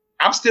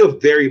 I'm still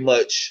very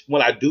much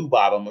when I do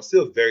bottom, I'm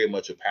still very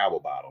much a power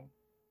bottom.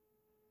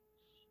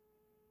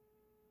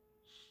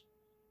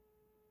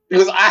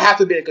 Because I have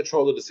to be in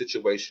control of the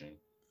situation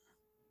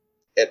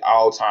at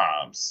all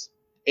times.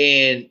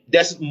 And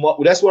that's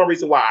one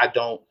reason why I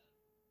don't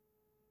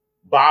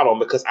bottom,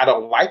 because I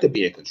don't like to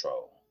be in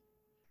control.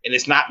 And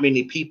it's not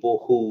many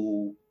people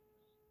who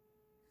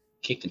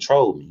can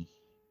control me.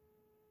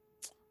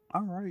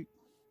 All right.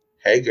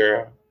 Hey,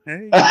 girl.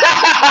 Hey.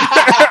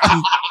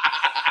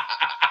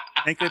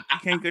 You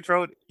can't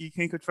control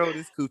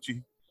this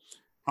coochie.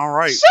 All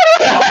right.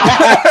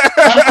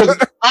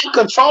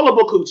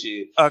 Uncontrollable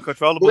coochie.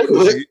 Uncontrollable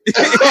coochie.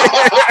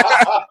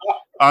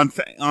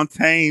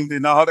 Untamed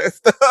and all that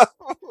stuff. No,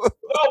 but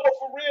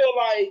for real,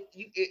 like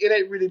it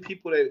ain't really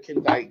people that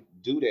can like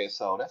do that.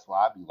 So that's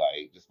why I be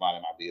like just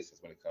minding my business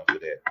when it comes to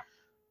that.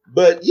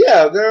 But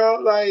yeah,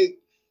 girl, like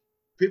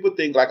people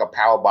think like a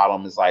power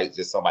bottom is like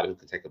just somebody who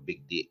can take a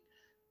big dick.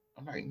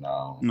 I'm like,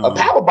 no. A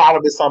power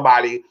bottom is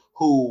somebody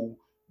who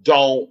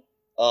don't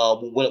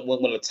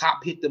when the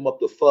top hit them up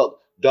the fuck,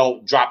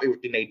 don't drop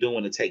everything they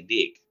doing to take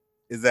dick.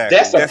 Exactly.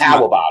 That's a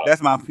power bottom.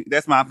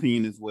 That's my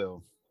opinion as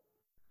well.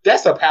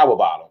 That's a power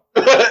bottom.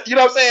 You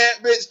know what I'm saying,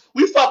 bitch?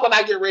 We fuck when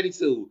I get ready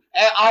to.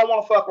 And I don't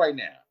want to fuck right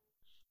now.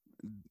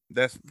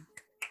 That's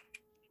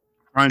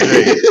Strange.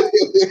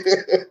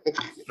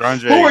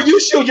 Who are you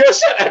shooting your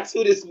shout out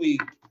to this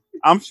week?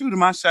 I'm shooting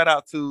my shout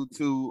out to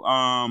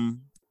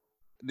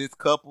this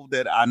couple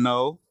that I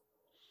know.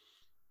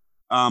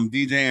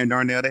 DJ and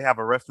Darnell, they have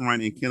a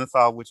restaurant in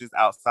Kennesaw, which is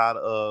outside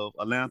of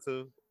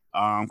Atlanta,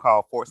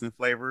 called Forts and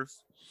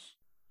Flavors.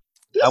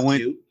 That's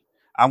cute.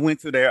 I went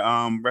to their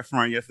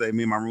restaurant yesterday.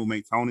 Me and my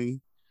roommate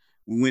Tony,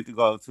 we went to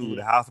go to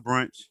the house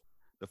brunch.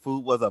 The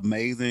food was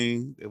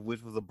amazing,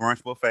 which was a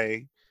brunch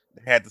buffet.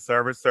 They had the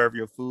server serve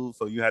your food,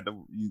 so you had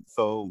to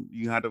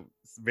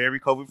very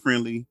COVID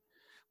friendly.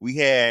 We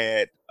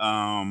had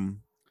a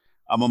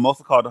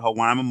mimosa called the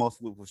Hawaiian mimosa,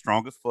 which was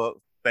strong as fuck.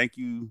 Thank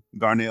you,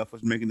 Darnell, for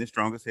making this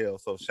strong as hell.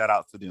 So shout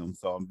out to them.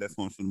 So that's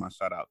what I'm shooting my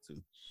shout out to.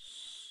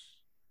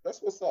 That's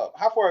what's up.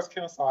 How far is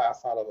Kennesaw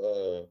outside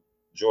of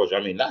Georgia?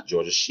 I mean, not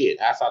Georgia.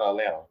 Shit, outside of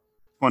Atlanta.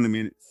 20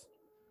 minutes.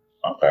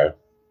 Okay,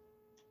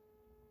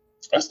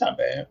 that's not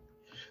bad.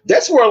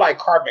 That's where like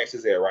CarMax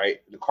is at, right?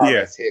 The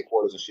CarMax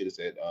headquarters and shit is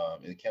at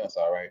in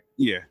Kennesaw, right?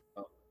 Yeah.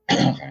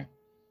 Okay.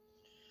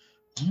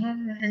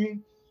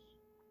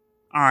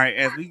 All right.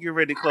 As we get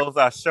ready to close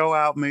our show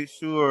out, make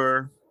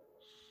sure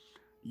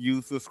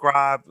you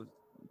subscribe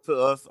to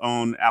us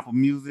on Apple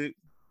Music,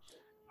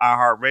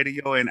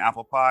 iHeartRadio, and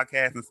Apple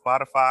Podcasts and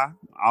Spotify.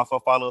 Also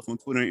follow us on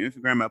Twitter and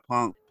Instagram at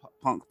Punk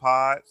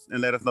Pods, and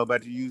let us know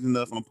about you using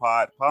us on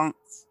Pod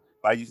Punks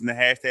by using the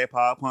hashtag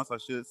Pod Punks, I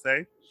should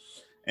say.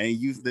 And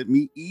use the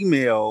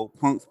email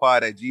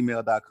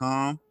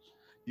punkspod@gmail.com.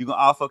 You can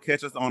also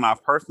catch us on our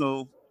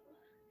personal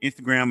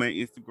Instagram and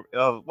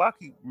Instagram. Why I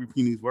keep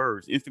repeating these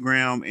words?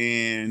 Instagram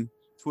and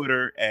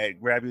Twitter at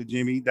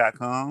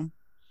grabyourjimmy.com.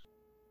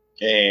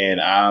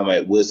 And I'm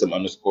at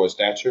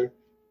wisdom_stature.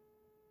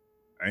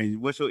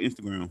 And what's your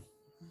Instagram?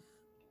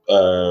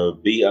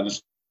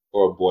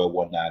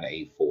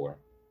 B_boy1984.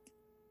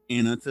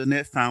 And until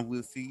next time,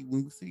 we'll see you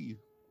when we see you.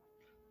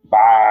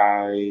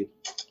 Bye.